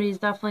already, somebody's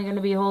definitely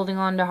gonna be holding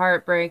on to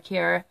heartbreak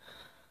here.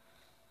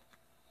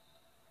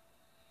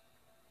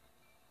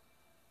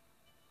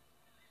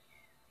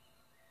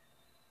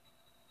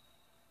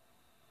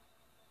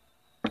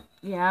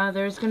 Yeah,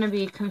 there's gonna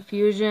be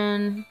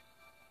confusion,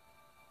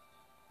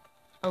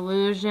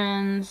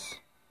 illusions.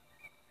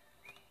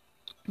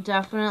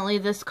 Definitely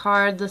this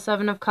card, the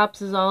 7 of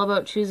Cups, is all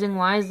about choosing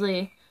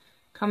wisely.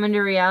 Coming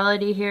to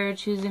reality here,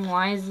 choosing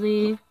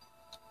wisely.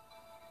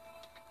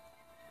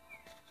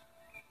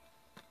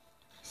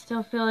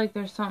 Still feel like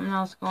there's something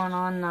else going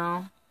on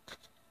though.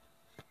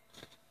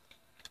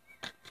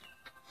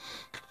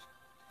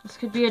 This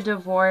could be a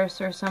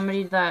divorce or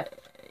somebody that,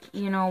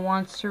 you know,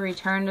 wants to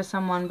return to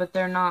someone but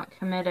they're not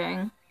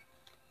committing.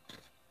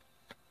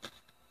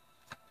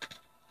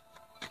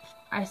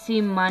 I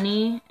see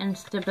money and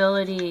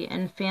stability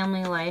and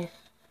family life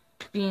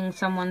being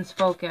someone's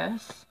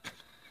focus.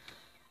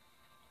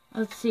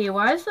 Let's see,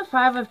 why is the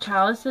 5 of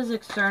Chalices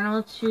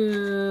external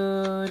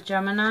to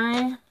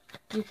Gemini?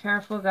 Be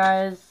careful,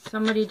 guys.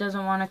 Somebody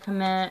doesn't want to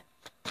commit.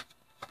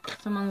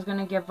 Someone's going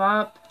to give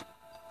up.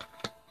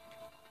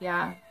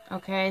 Yeah,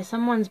 okay.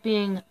 Someone's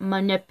being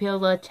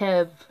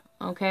manipulative,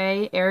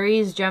 okay?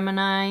 Aries,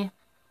 Gemini.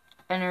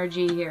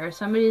 energy here.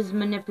 Somebody's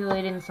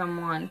manipulating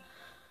someone.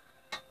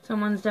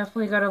 Someone's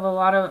definitely got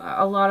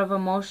a lot of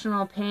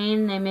emotional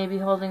pain. They may be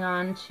holding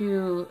on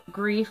to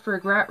grief,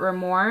 regret,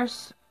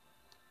 remorse.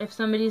 If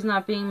somebody's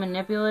not being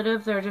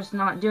manipulative, they're just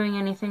not doing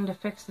anything to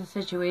fix the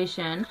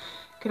situation.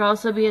 Could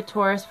also be a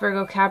Taurus,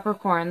 Virgo,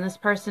 Capricorn. This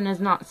person is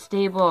not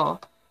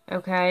stable,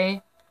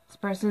 okay? This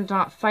person's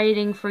not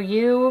fighting for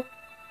you,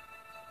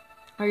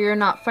 or you're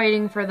not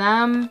fighting for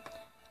them.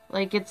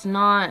 Like, it's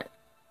not,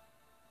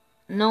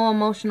 no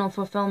emotional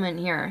fulfillment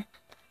here.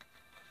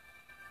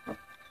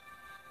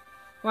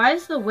 Why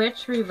is the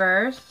Witch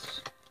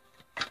reversed?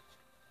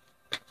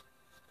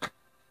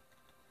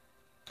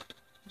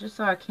 Just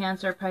saw a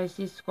Cancer,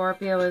 Pisces,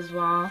 Scorpio as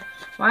well.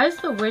 Why is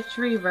the Witch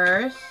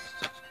reversed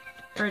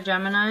for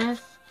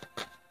Geminis?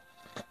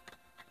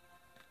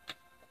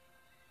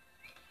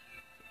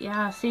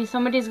 Yeah, see,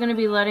 somebody's going to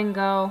be letting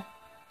go.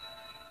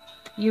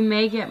 You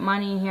may get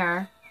money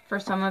here for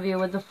some of you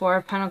with the Four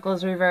of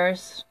Pentacles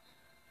reversed.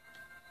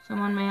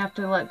 Someone may have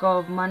to let go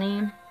of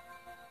money.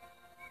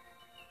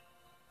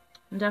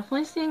 I'm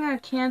definitely seeing a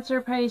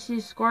Cancer,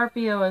 Pisces,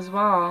 Scorpio as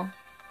well.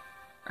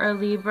 Or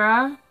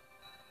Libra.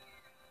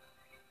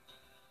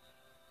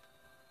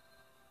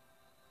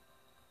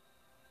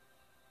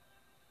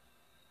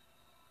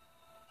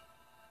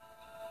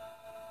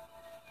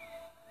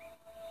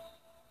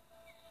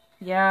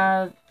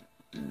 Yeah,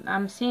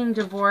 I'm seeing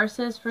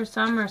divorces for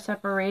some, or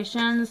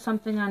separations,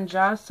 something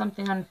unjust,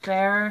 something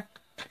unfair.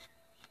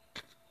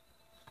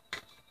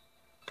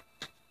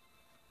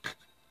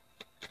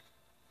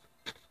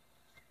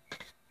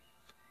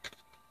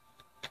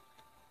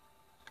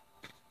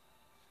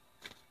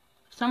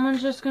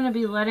 Someone's just going to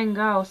be letting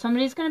go.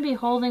 Somebody's going to be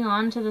holding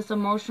on to this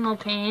emotional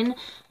pain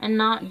and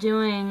not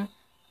doing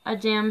a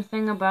damn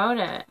thing about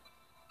it.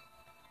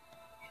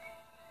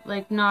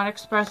 Like, not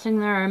expressing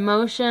their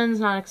emotions,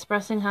 not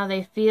expressing how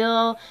they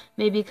feel,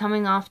 maybe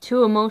coming off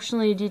too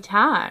emotionally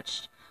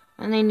detached.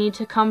 And they need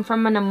to come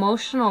from an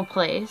emotional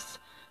place,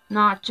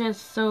 not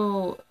just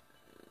so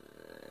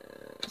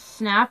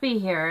snappy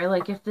here.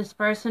 Like, if this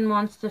person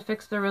wants to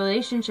fix the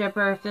relationship,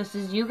 or if this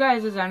is you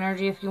guys'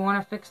 energy, if you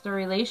want to fix the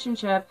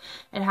relationship,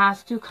 it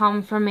has to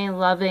come from a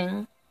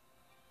loving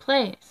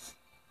place.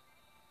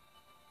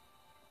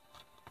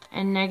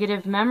 And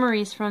negative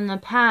memories from the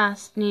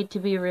past need to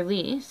be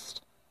released.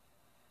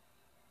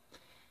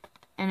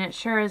 And it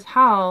sure as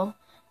hell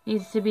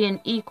needs to be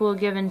an equal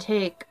give and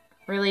take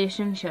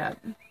relationship.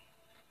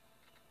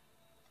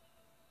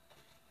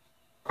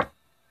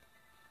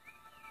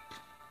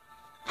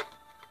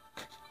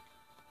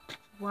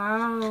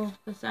 Wow,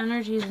 this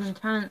energy is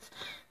intense.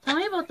 Tell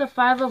me about the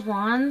Five of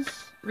Wands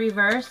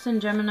reverse in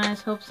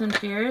Gemini's hopes and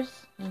fears.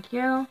 Thank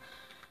you.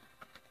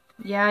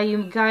 Yeah,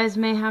 you guys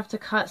may have to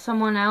cut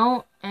someone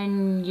out,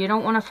 and you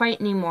don't want to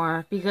fight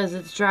anymore because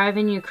it's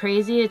driving you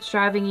crazy, it's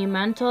driving you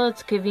mental,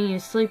 it's giving you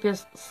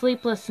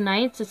sleepless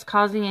nights, it's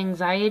causing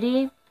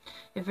anxiety.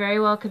 It very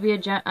well could be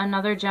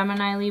another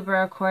Gemini,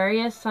 Libra,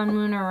 Aquarius, Sun,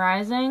 Moon, or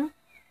Rising.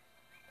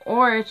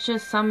 Or it's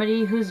just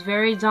somebody who's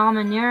very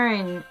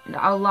domineering,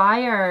 a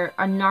liar,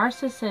 a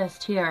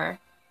narcissist here.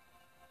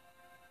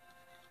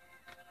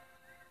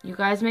 You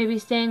guys may be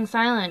staying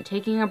silent,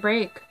 taking a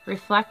break,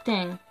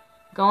 reflecting,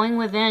 going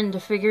within to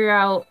figure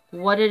out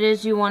what it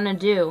is you want to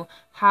do.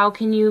 How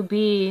can you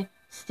be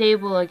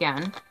stable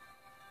again?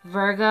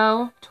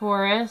 Virgo,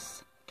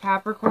 Taurus,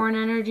 Capricorn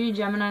energy,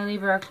 Gemini,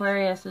 Libra,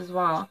 Aquarius as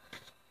well.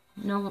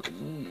 No,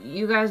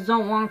 you guys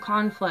don't want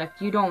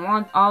conflict. You don't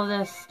want all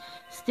this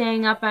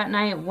staying up at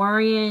night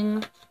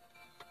worrying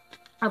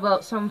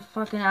about some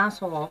fucking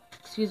asshole.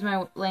 Excuse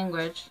my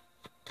language.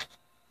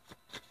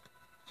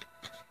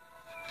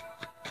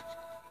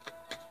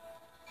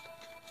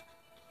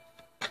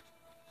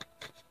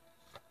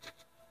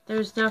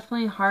 There's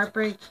definitely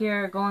heartbreak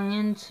here going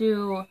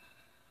into...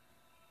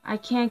 I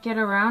can't get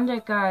around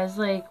it, guys.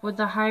 Like, with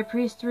the High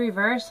Priest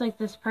reverse, like,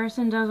 this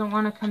person doesn't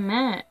want to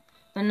commit.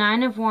 The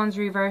Nine of Wands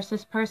reverse,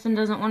 this person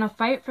doesn't want to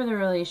fight for the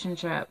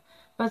relationship.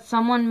 But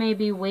someone may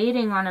be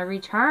waiting on a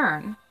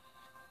return.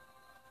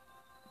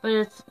 But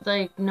it's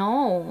like,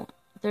 no.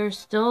 There's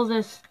still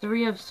this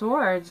Three of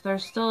Swords.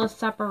 There's still a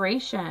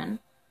separation.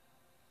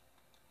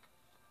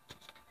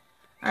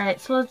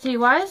 Alright, so let's see.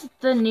 Why is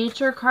the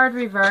Nature card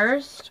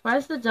reversed? Why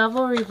is the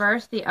Devil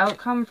reversed? The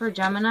outcome for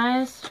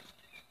Geminis?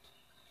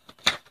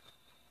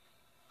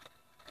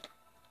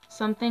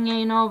 Something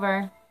ain't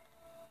over.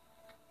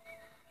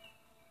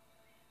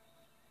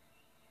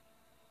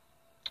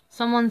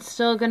 Someone's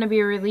still going to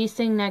be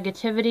releasing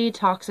negativity,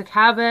 toxic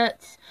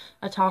habits,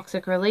 a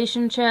toxic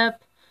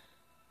relationship.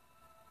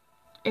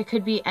 It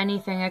could be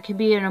anything. It could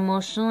be an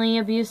emotionally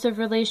abusive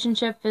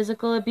relationship,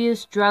 physical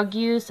abuse, drug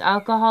use,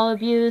 alcohol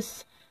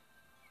abuse.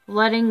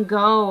 Letting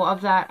go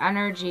of that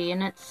energy,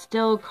 and it's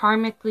still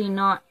karmically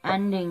not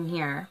ending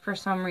here for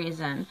some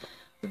reason.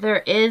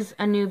 There is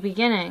a new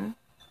beginning.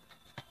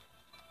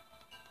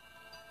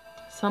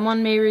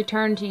 Someone may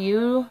return to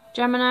you,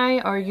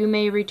 Gemini, or you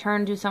may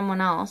return to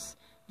someone else.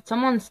 But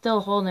someone's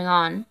still holding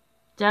on.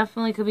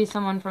 Definitely could be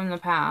someone from the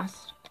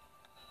past.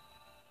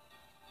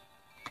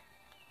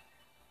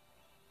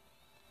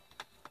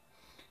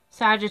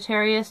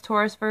 Sagittarius,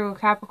 Taurus, Virgo,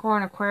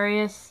 Capricorn,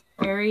 Aquarius,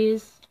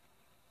 Aries.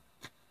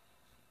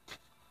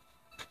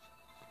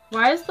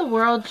 Why is the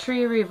World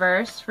Tree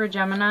reversed for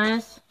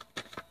Geminis?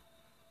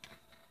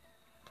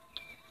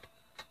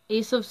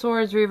 Ace of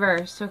Swords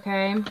reversed,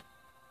 okay?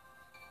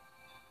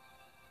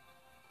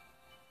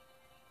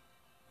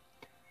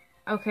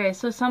 Okay,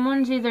 so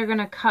someone's either going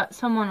to cut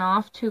someone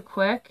off too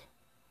quick,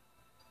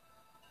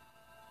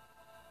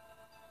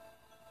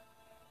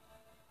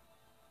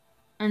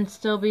 and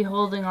still be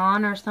holding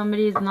on, or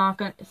somebody's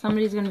going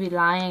to be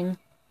lying.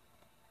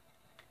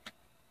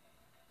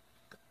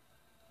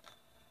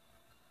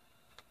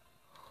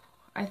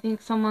 I think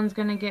someone's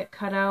going to get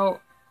cut out,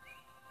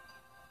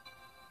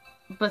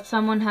 but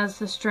someone has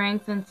the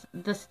strength and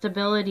the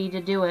stability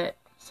to do it.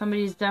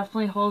 Somebody's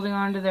definitely holding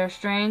on to their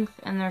strength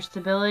and their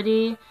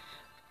stability.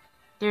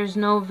 There's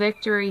no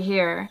victory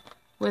here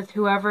with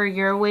whoever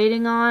you're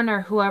waiting on or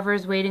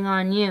whoever's waiting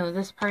on you.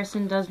 This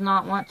person does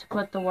not want to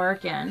put the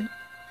work in.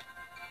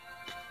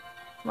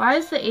 Why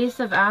is the Ace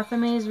of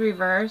Athames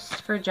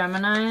reversed for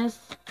Geminis?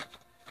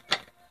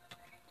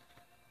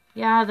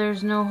 Yeah,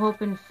 there's no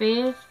hope and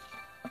faith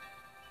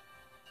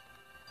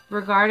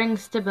regarding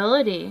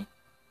stability.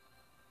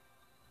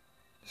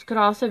 This could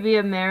also be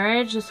a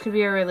marriage. This could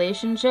be a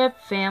relationship,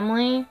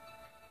 family,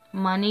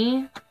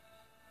 money.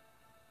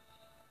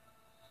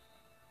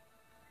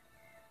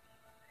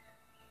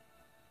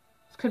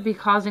 This could be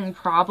causing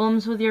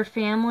problems with your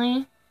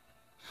family,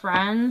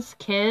 friends,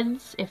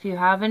 kids, if you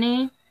have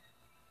any.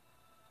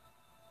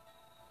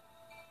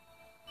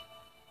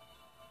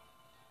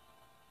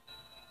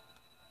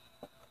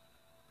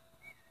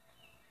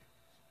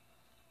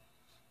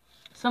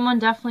 Someone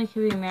definitely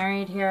could be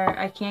married here.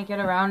 I can't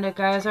get around it,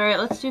 guys. Alright,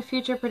 let's do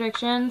future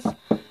predictions.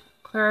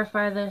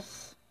 Clarify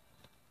this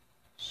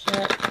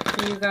shit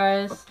for you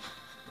guys.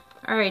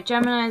 Alright,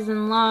 Gemini's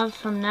in love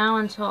from now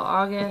until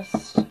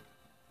August.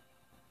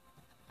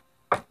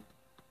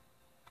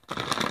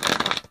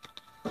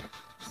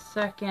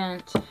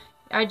 Second.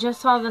 I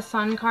just saw the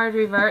Sun card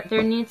revert.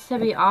 There needs to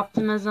be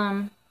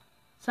optimism.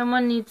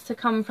 Someone needs to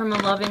come from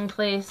a loving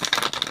place.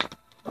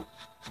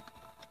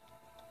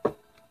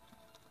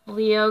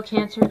 Leo,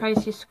 Cancer,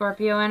 Pisces,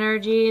 Scorpio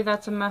energy.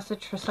 That's a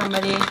message for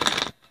somebody.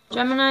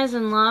 Gemini's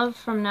in love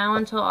from now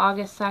until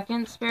August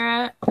 2nd,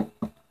 Spirit.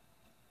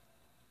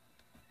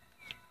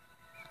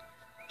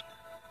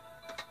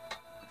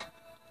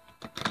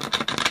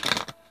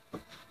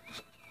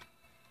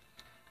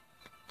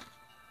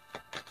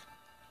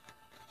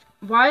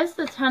 Why is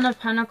the Ten of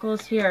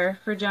Pentacles here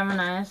for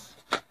Geminis?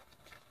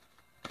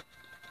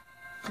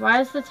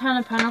 Why is the Ten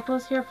of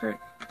Pentacles here for...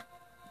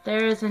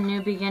 There is a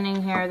new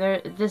beginning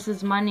here. This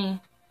is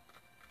money.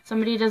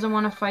 Somebody doesn't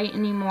want to fight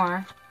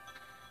anymore.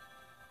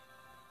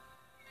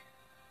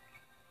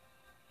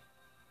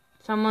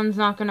 Someone's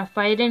not going to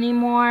fight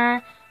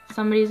anymore.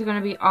 Somebody's going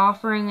to be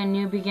offering a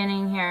new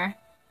beginning here.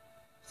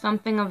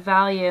 Something of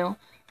value.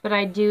 But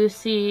I do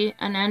see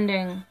an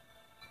ending.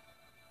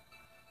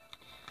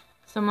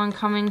 Someone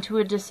coming to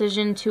a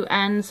decision to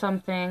end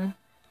something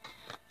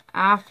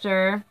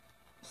after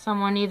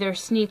someone either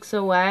sneaks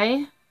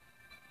away,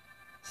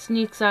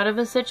 sneaks out of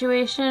a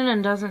situation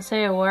and doesn't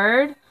say a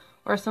word,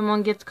 or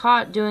someone gets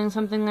caught doing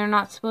something they're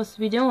not supposed to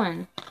be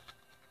doing.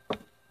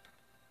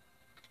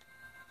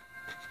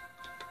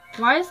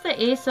 Why is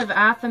the Ace of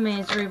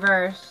Athames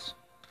reversed?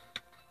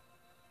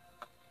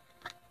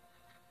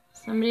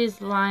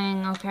 Somebody's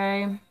lying,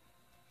 okay?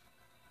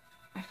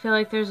 I feel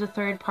like there's a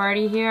third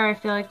party here. I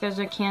feel like there's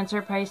a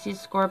Cancer, Pisces,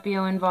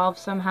 Scorpio involved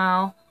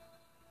somehow.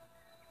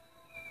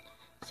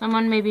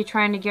 Someone may be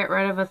trying to get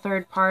rid of a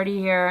third party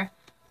here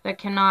that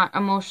cannot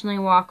emotionally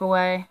walk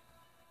away.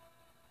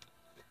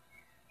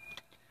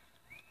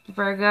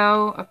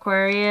 Virgo,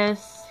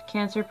 Aquarius,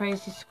 Cancer,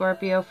 Pisces,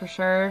 Scorpio for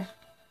sure.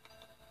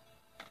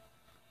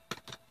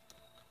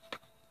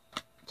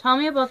 Tell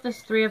me about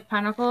this Three of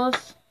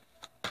Pentacles.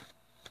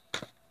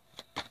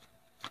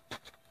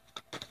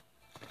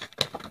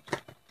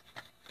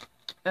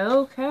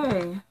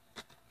 Okay.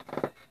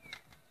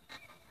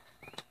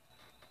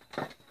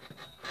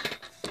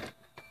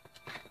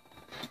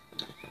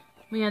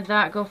 We had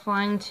that go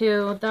flying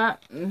too.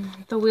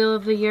 The Wheel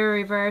of the Year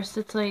reversed.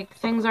 It's like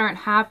things aren't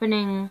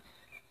happening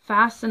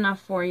fast enough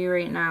for you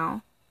right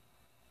now.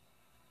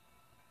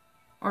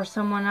 Or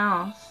someone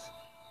else.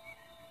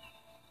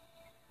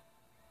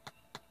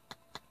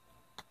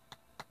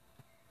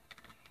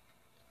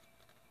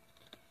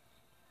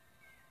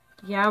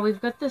 Yeah,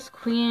 we've got this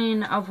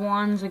Queen of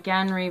Wands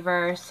again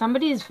reversed.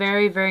 Somebody's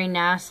very, very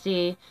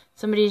nasty.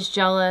 Somebody's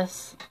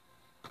jealous.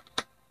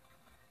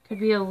 Could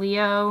be a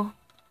Leo.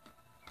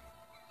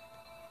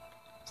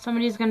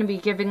 Somebody's going to be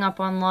giving up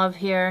on love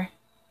here.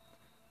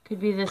 Could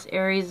be this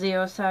Aries,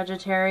 Leo,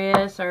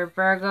 Sagittarius, or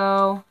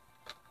Virgo.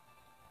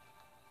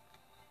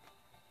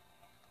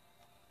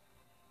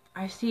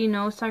 I see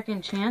no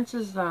second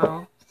chances,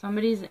 though.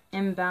 Somebody's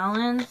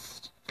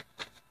imbalanced.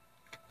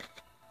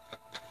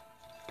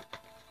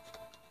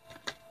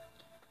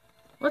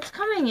 What's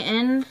coming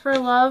in for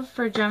love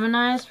for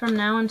Geminis from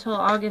now until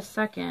August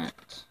 2nd?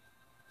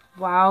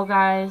 Wow,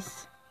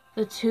 guys.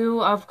 The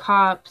Two of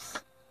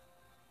Cups.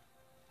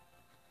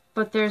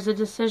 But there's a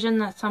decision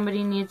that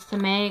somebody needs to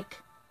make.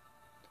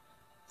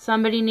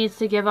 Somebody needs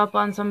to give up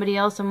on somebody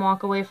else and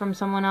walk away from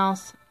someone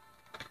else.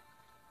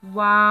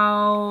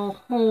 Wow.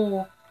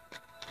 Oh.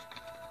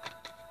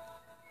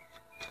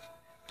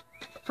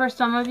 For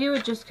some of you,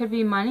 it just could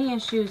be money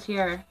issues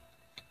here.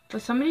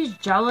 But somebody's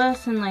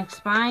jealous and like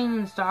spying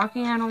and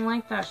stalking. I don't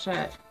like that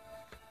shit.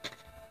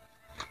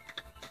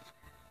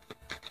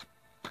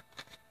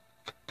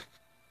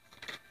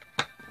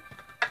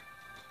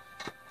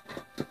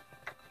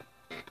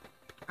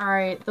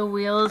 Alright, the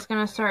wheel is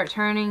going to start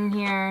turning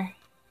here.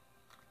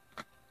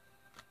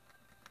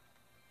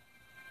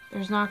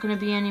 There's not going to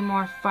be any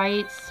more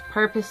fights,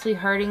 purposely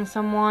hurting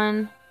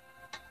someone.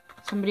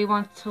 Somebody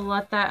wants to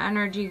let that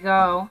energy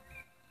go.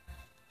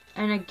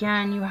 And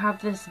again, you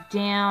have this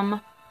damn...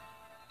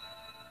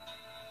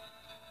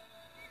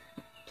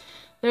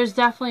 There's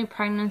definitely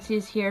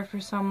pregnancies here for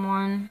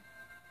someone.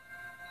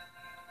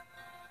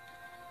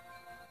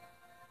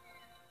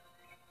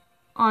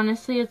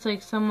 Honestly, it's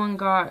like someone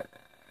got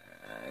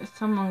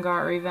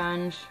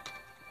revenge.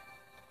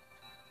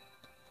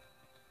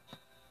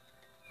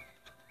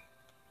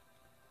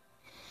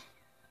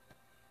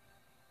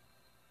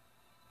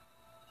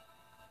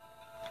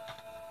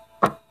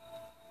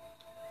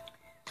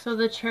 So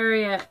the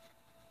Chariot,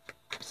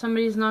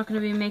 somebody's not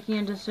going to be making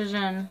a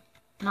decision,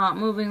 not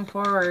moving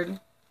forward.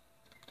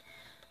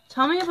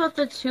 Tell me about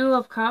the Two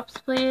of Cups,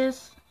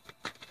 please,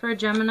 for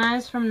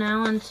Geminis from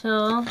now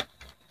until...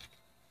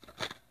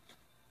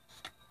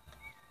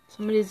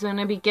 Somebody's going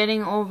to be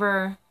getting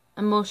over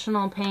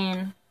emotional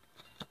pain,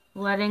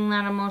 letting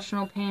that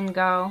emotional pain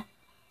go.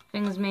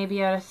 Things may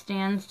be at a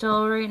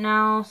standstill right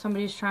now.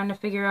 Somebody's trying to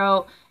figure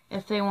out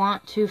if they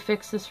want to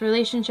fix this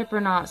relationship or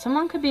not.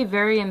 Someone could be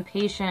very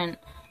impatient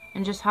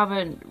and just have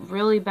a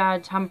really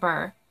bad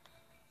temper.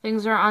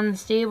 Things are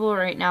unstable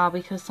right now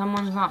because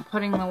someone's not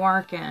putting the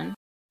work in.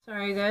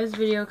 Sorry guys,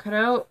 video cut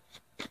out.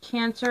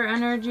 Cancer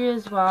energy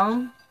as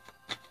well.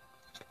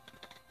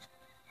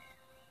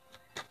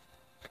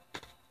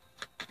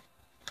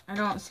 I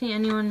don't see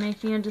anyone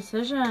making a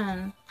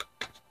decision.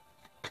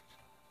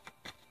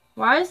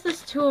 Why is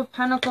this Two of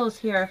Pentacles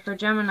here for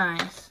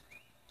Geminis?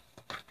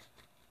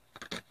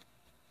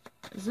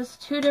 Is this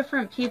two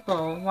different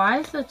people? Why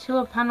is the Two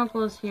of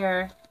Pentacles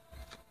here?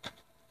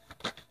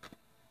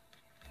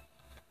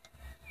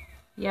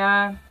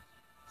 Yeah,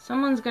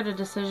 someone's got a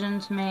decision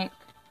to make.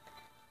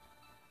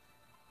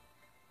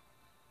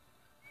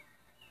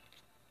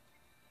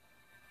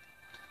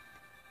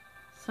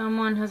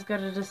 Someone has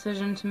got a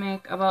decision to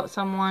make about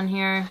someone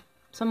here.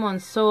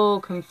 Someone's so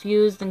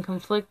confused and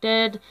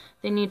conflicted.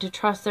 They need to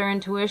trust their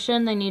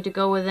intuition. They need to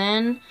go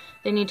within.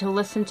 They need to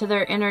listen to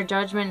their inner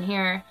judgment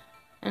here.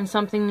 And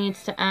something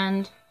needs to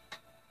end.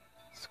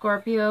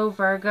 Scorpio,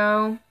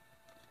 Virgo.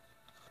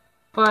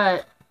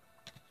 But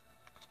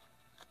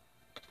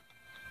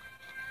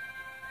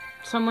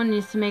someone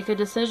needs to make a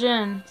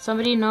decision.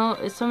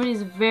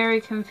 Somebody's very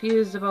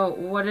confused about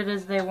what it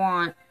is they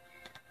want.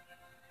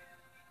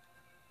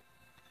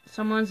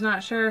 Someone's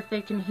not sure if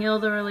they can heal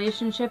the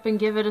relationship and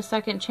give it a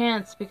second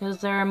chance because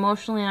they're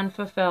emotionally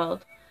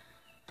unfulfilled.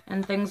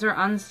 And things are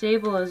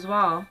unstable as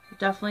well.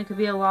 Definitely could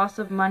be a loss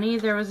of money.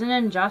 There was an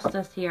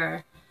injustice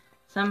here.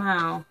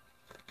 Somehow.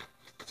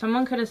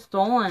 Someone could have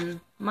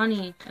stolen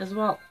money as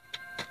well.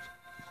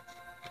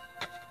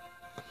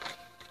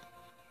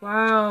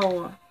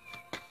 Wow.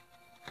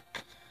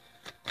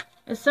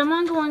 Is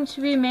someone going to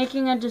be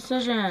making a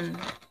decision?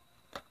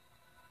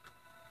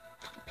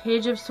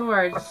 Page of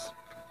Swords.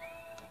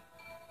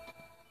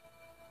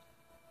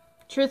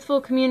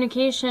 Truthful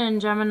communication,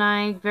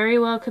 Gemini, very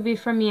well could be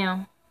from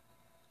you.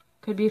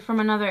 Could be from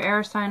another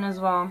air sign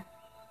as well.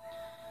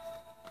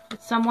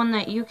 It's someone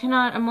that you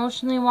cannot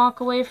emotionally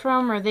walk away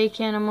from, or they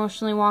can't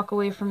emotionally walk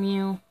away from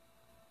you.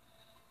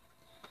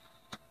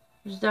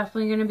 There's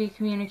definitely going to be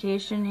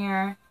communication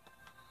here.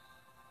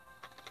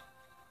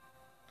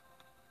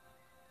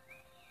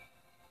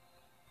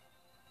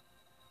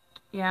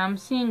 Yeah, I'm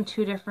seeing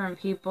two different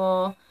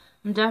people.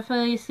 I'm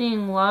definitely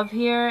seeing love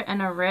here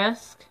and a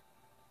risk.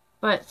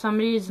 But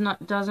somebody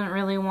doesn't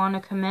really want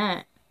to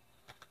commit.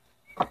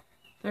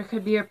 There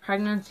could be a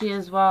pregnancy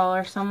as well.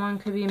 Or someone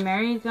could be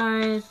married,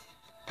 guys.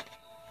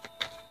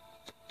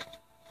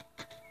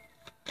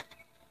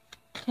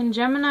 Can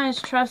Geminis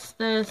trust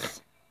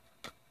this?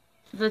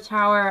 The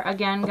Tower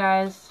again,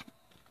 guys.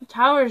 The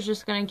Tower is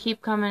just going to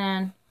keep coming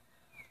in.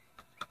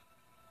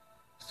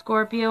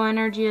 Scorpio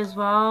energy as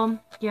well.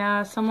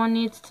 Yeah, someone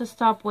needs to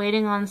stop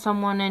waiting on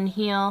someone and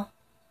heal.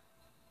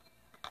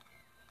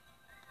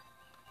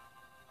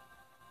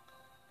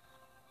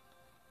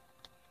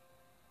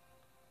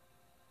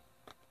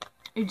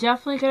 You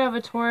definitely could have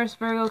a Taurus,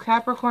 Virgo,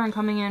 Capricorn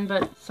coming in,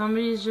 but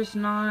somebody's just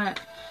not.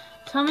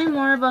 Tell me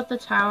more about the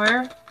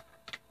Tower.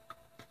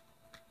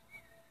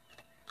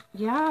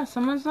 Yeah,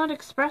 someone's not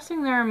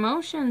expressing their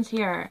emotions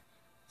here.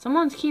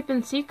 Someone's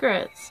keeping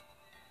secrets.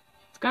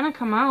 gonna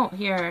come out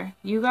here.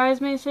 You guys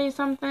may say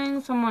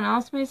something. Someone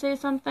else may say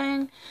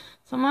something.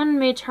 Someone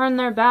may turn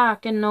their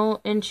back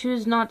and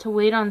choose not to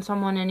wait on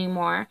someone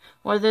anymore.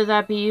 Whether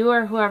that be you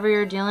or whoever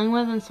you're dealing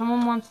with, and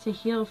someone wants to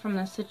heal from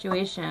this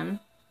situation.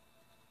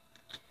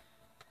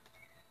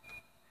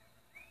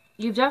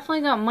 You've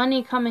definitely got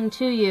money coming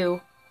to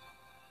you.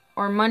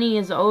 Or money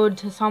is owed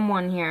to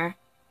someone here.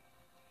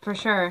 For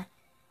sure.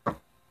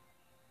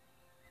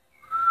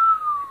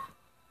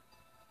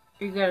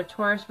 You got a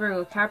Taurus,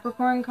 Virgo,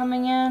 Capricorn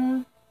coming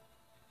in.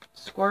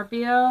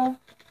 Scorpio.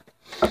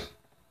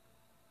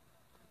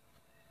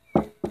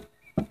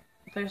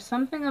 There's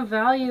something of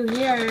value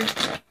here.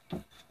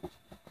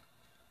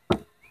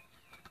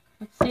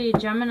 Let's see.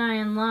 Gemini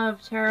in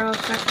love. Tarot,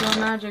 sexual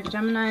magic.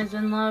 Gemini is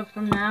in love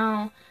from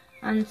now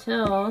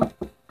until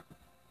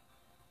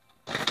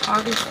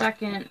August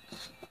 2nd.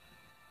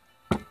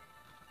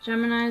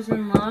 Gemini is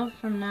in love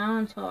from now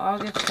until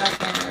August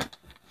 2nd.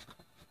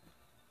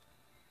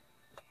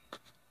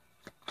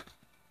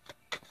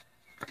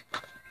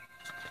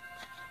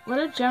 What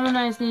do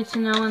Geminis need to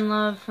know in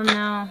love from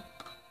now?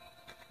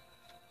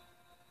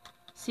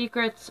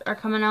 Secrets are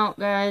coming out,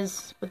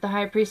 guys, with the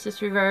High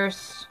Priestess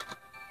reversed.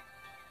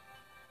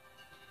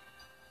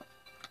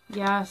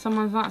 Yeah,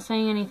 someone's not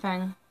saying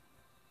anything.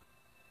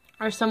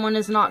 Or someone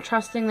is not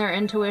trusting their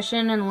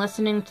intuition and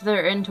listening to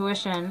their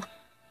intuition.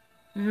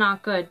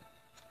 Not good.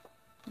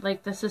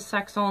 Like, this is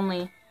sex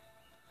only.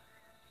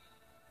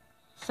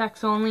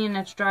 Sex only, and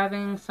it's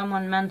driving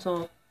someone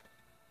mental.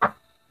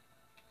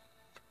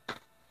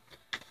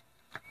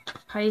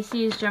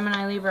 Pisces,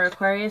 Gemini, Libra,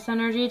 Aquarius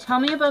energy. Tell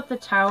me about the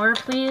Tower,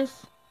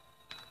 please.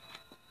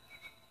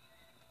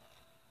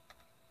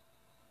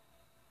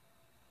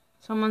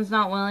 Someone's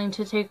not willing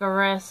to take a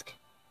risk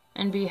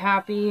and be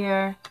happy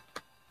here.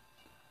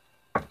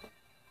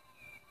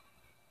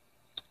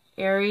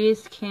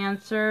 Aries,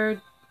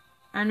 Cancer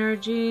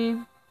energy.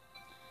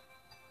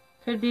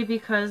 Could be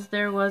because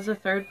there was a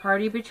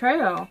third-party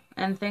betrayal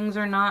and things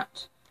are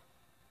not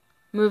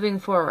moving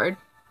forward.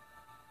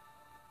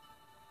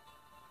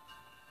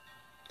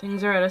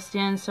 Things are at a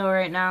standstill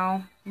right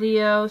now.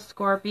 Leo,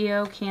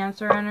 Scorpio,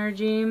 Cancer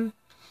energy.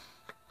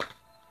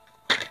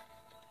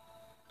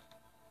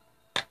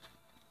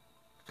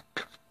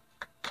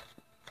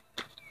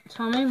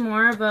 Tell me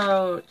more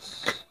about...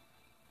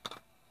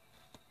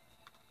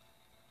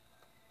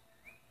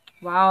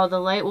 Wow, the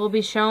light will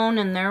be shown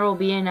and there will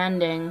be an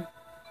ending.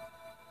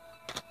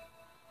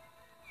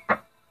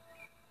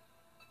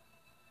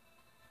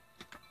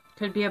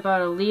 Could be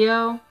about a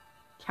Leo,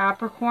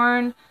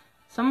 Capricorn.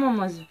 Someone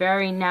was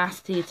very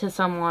nasty to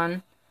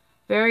someone.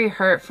 Very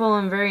hurtful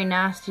and very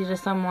nasty to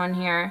someone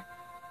here.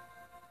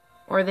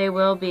 Or they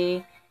will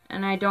be.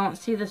 And I don't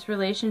see this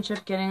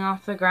relationship getting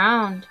off the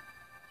ground.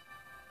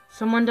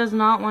 Someone does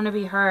not want to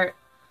be hurt.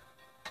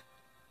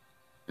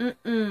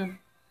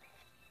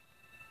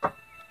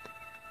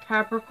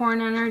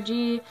 Capricorn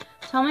energy.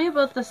 Tell me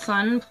about the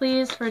sun,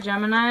 please, for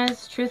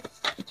Geminis.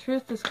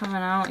 Truth is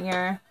coming out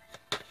here.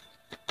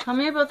 Tell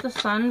me about the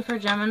sun for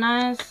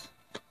Geminis.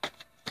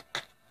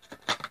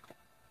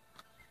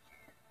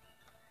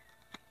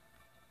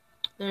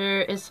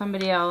 There is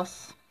somebody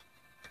else.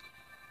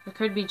 There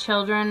could be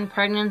children,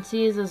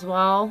 pregnancies as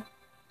well.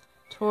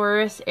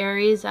 Taurus,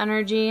 Aries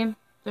energy.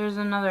 There's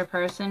another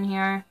person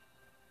here.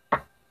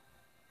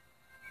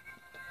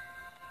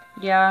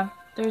 Yeah,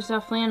 there's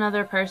definitely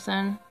another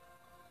person.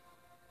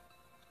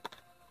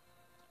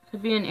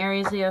 Could be an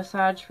Aries, Leo,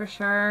 Sag for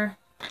sure.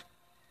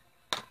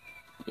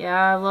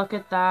 Yeah, look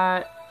at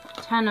that.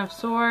 10 of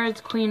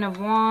Swords, Queen of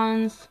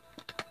Wands.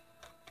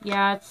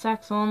 Yeah, it's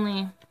sex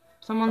only.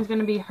 Someone's going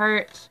to be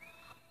hurt.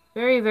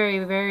 Very, very,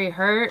 very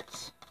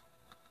hurt.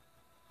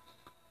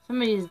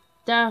 Somebody's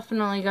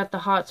definitely got the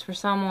hots for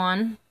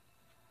someone.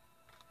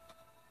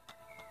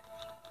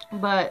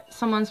 But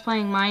someone's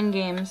playing mind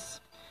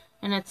games.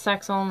 And it's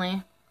sex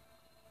only.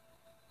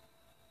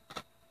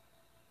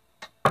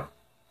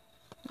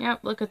 Yep,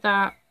 look at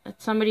that.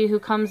 It's somebody who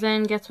comes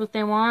in, gets what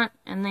they want,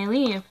 and they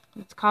leave.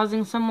 It's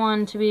causing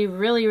someone to be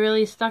really,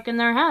 really stuck in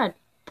their head.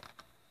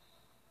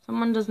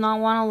 Someone does not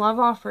want a love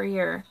offer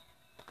here.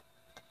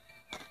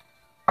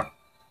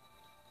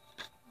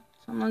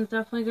 Someone's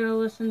definitely going to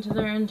listen to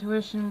their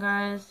intuition,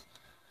 guys.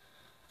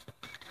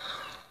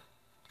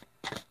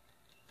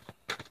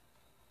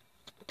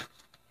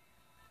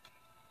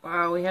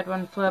 Wow, we had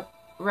one flip.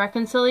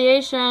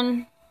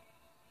 Reconciliation.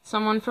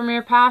 Someone from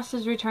your past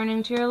is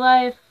returning to your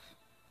life.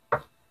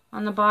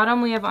 On the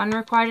bottom, we have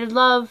unrequited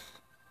love.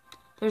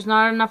 There's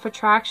not enough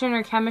attraction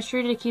or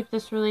chemistry to keep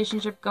this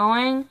relationship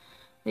going.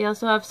 We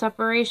also have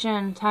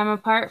separation. Time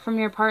apart from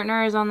your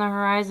partner is on the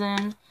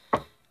horizon.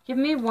 Give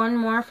me one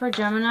more for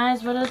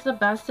Geminis. What is the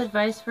best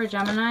advice for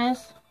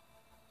Geminis?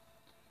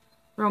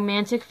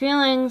 Romantic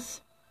feelings.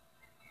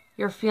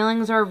 Your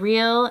feelings are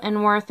real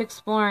and worth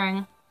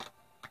exploring.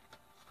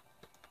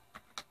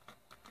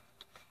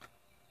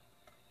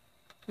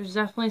 There's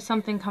definitely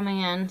something coming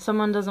in.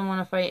 Someone doesn't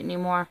want to fight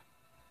anymore.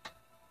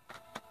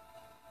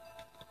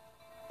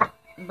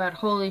 But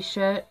holy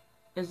shit,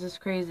 is this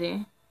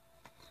crazy.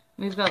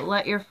 We've got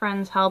let your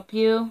friends help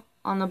you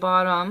on the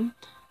bottom.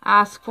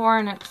 Ask for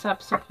and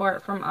accept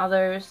support from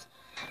others.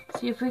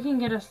 See if we can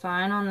get a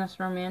sign on this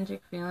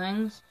romantic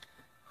feelings.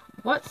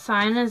 What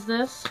sign is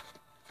this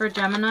for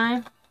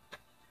Gemini?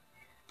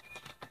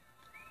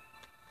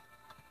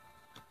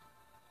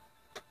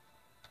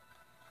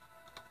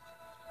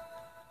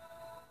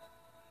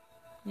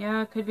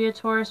 Yeah, it could be a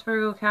Taurus,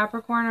 Virgo,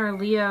 Capricorn, or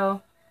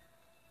Leo.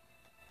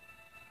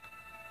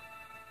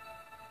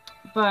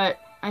 But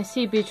I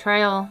see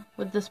betrayal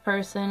with this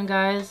person,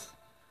 guys.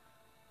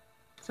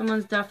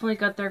 Someone's definitely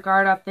got their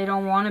guard up. They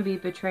don't want to be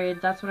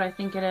betrayed. That's what I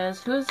think it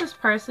is. Who is this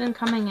person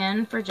coming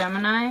in for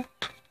Gemini?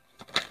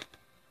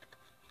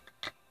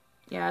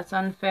 Yeah, it's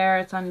unfair.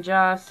 It's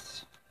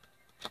unjust.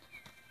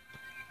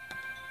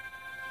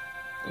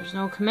 There's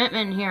no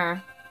commitment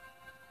here.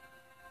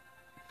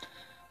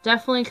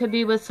 Definitely could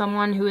be with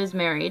someone who is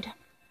married.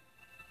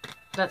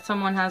 That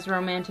someone has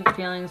romantic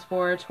feelings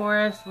for.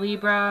 Taurus,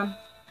 Libra,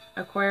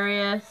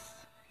 Aquarius.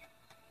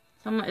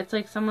 It's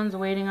like someone's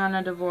waiting on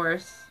a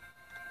divorce.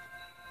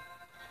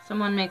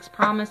 Someone makes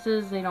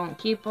promises, they don't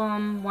keep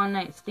them. One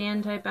night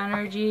stand type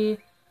energy.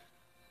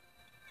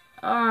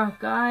 Oh,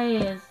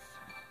 guys.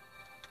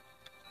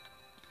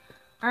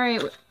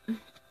 Alright.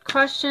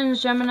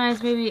 Questions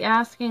Geminis may be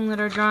asking that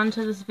are drawn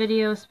to this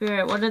video,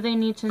 Spirit. What do they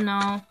need to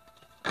know?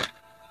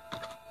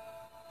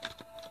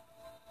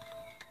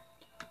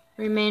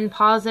 Remain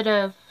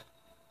positive.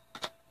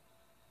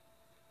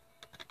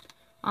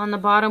 On the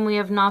bottom, we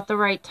have not the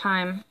right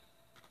time.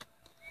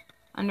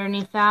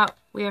 Underneath that,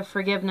 we have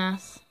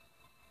forgiveness.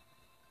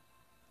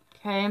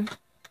 Okay.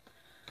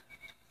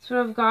 That's what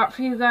I've got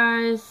for you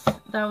guys.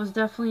 That was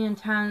definitely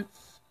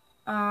intense.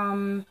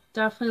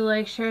 Definitely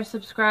like, share,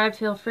 subscribe.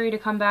 Feel free to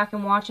come back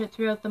and watch it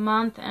throughout the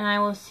month. And I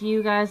will see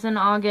you guys in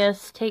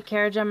August. Take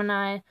care,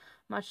 Gemini.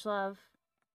 Much love.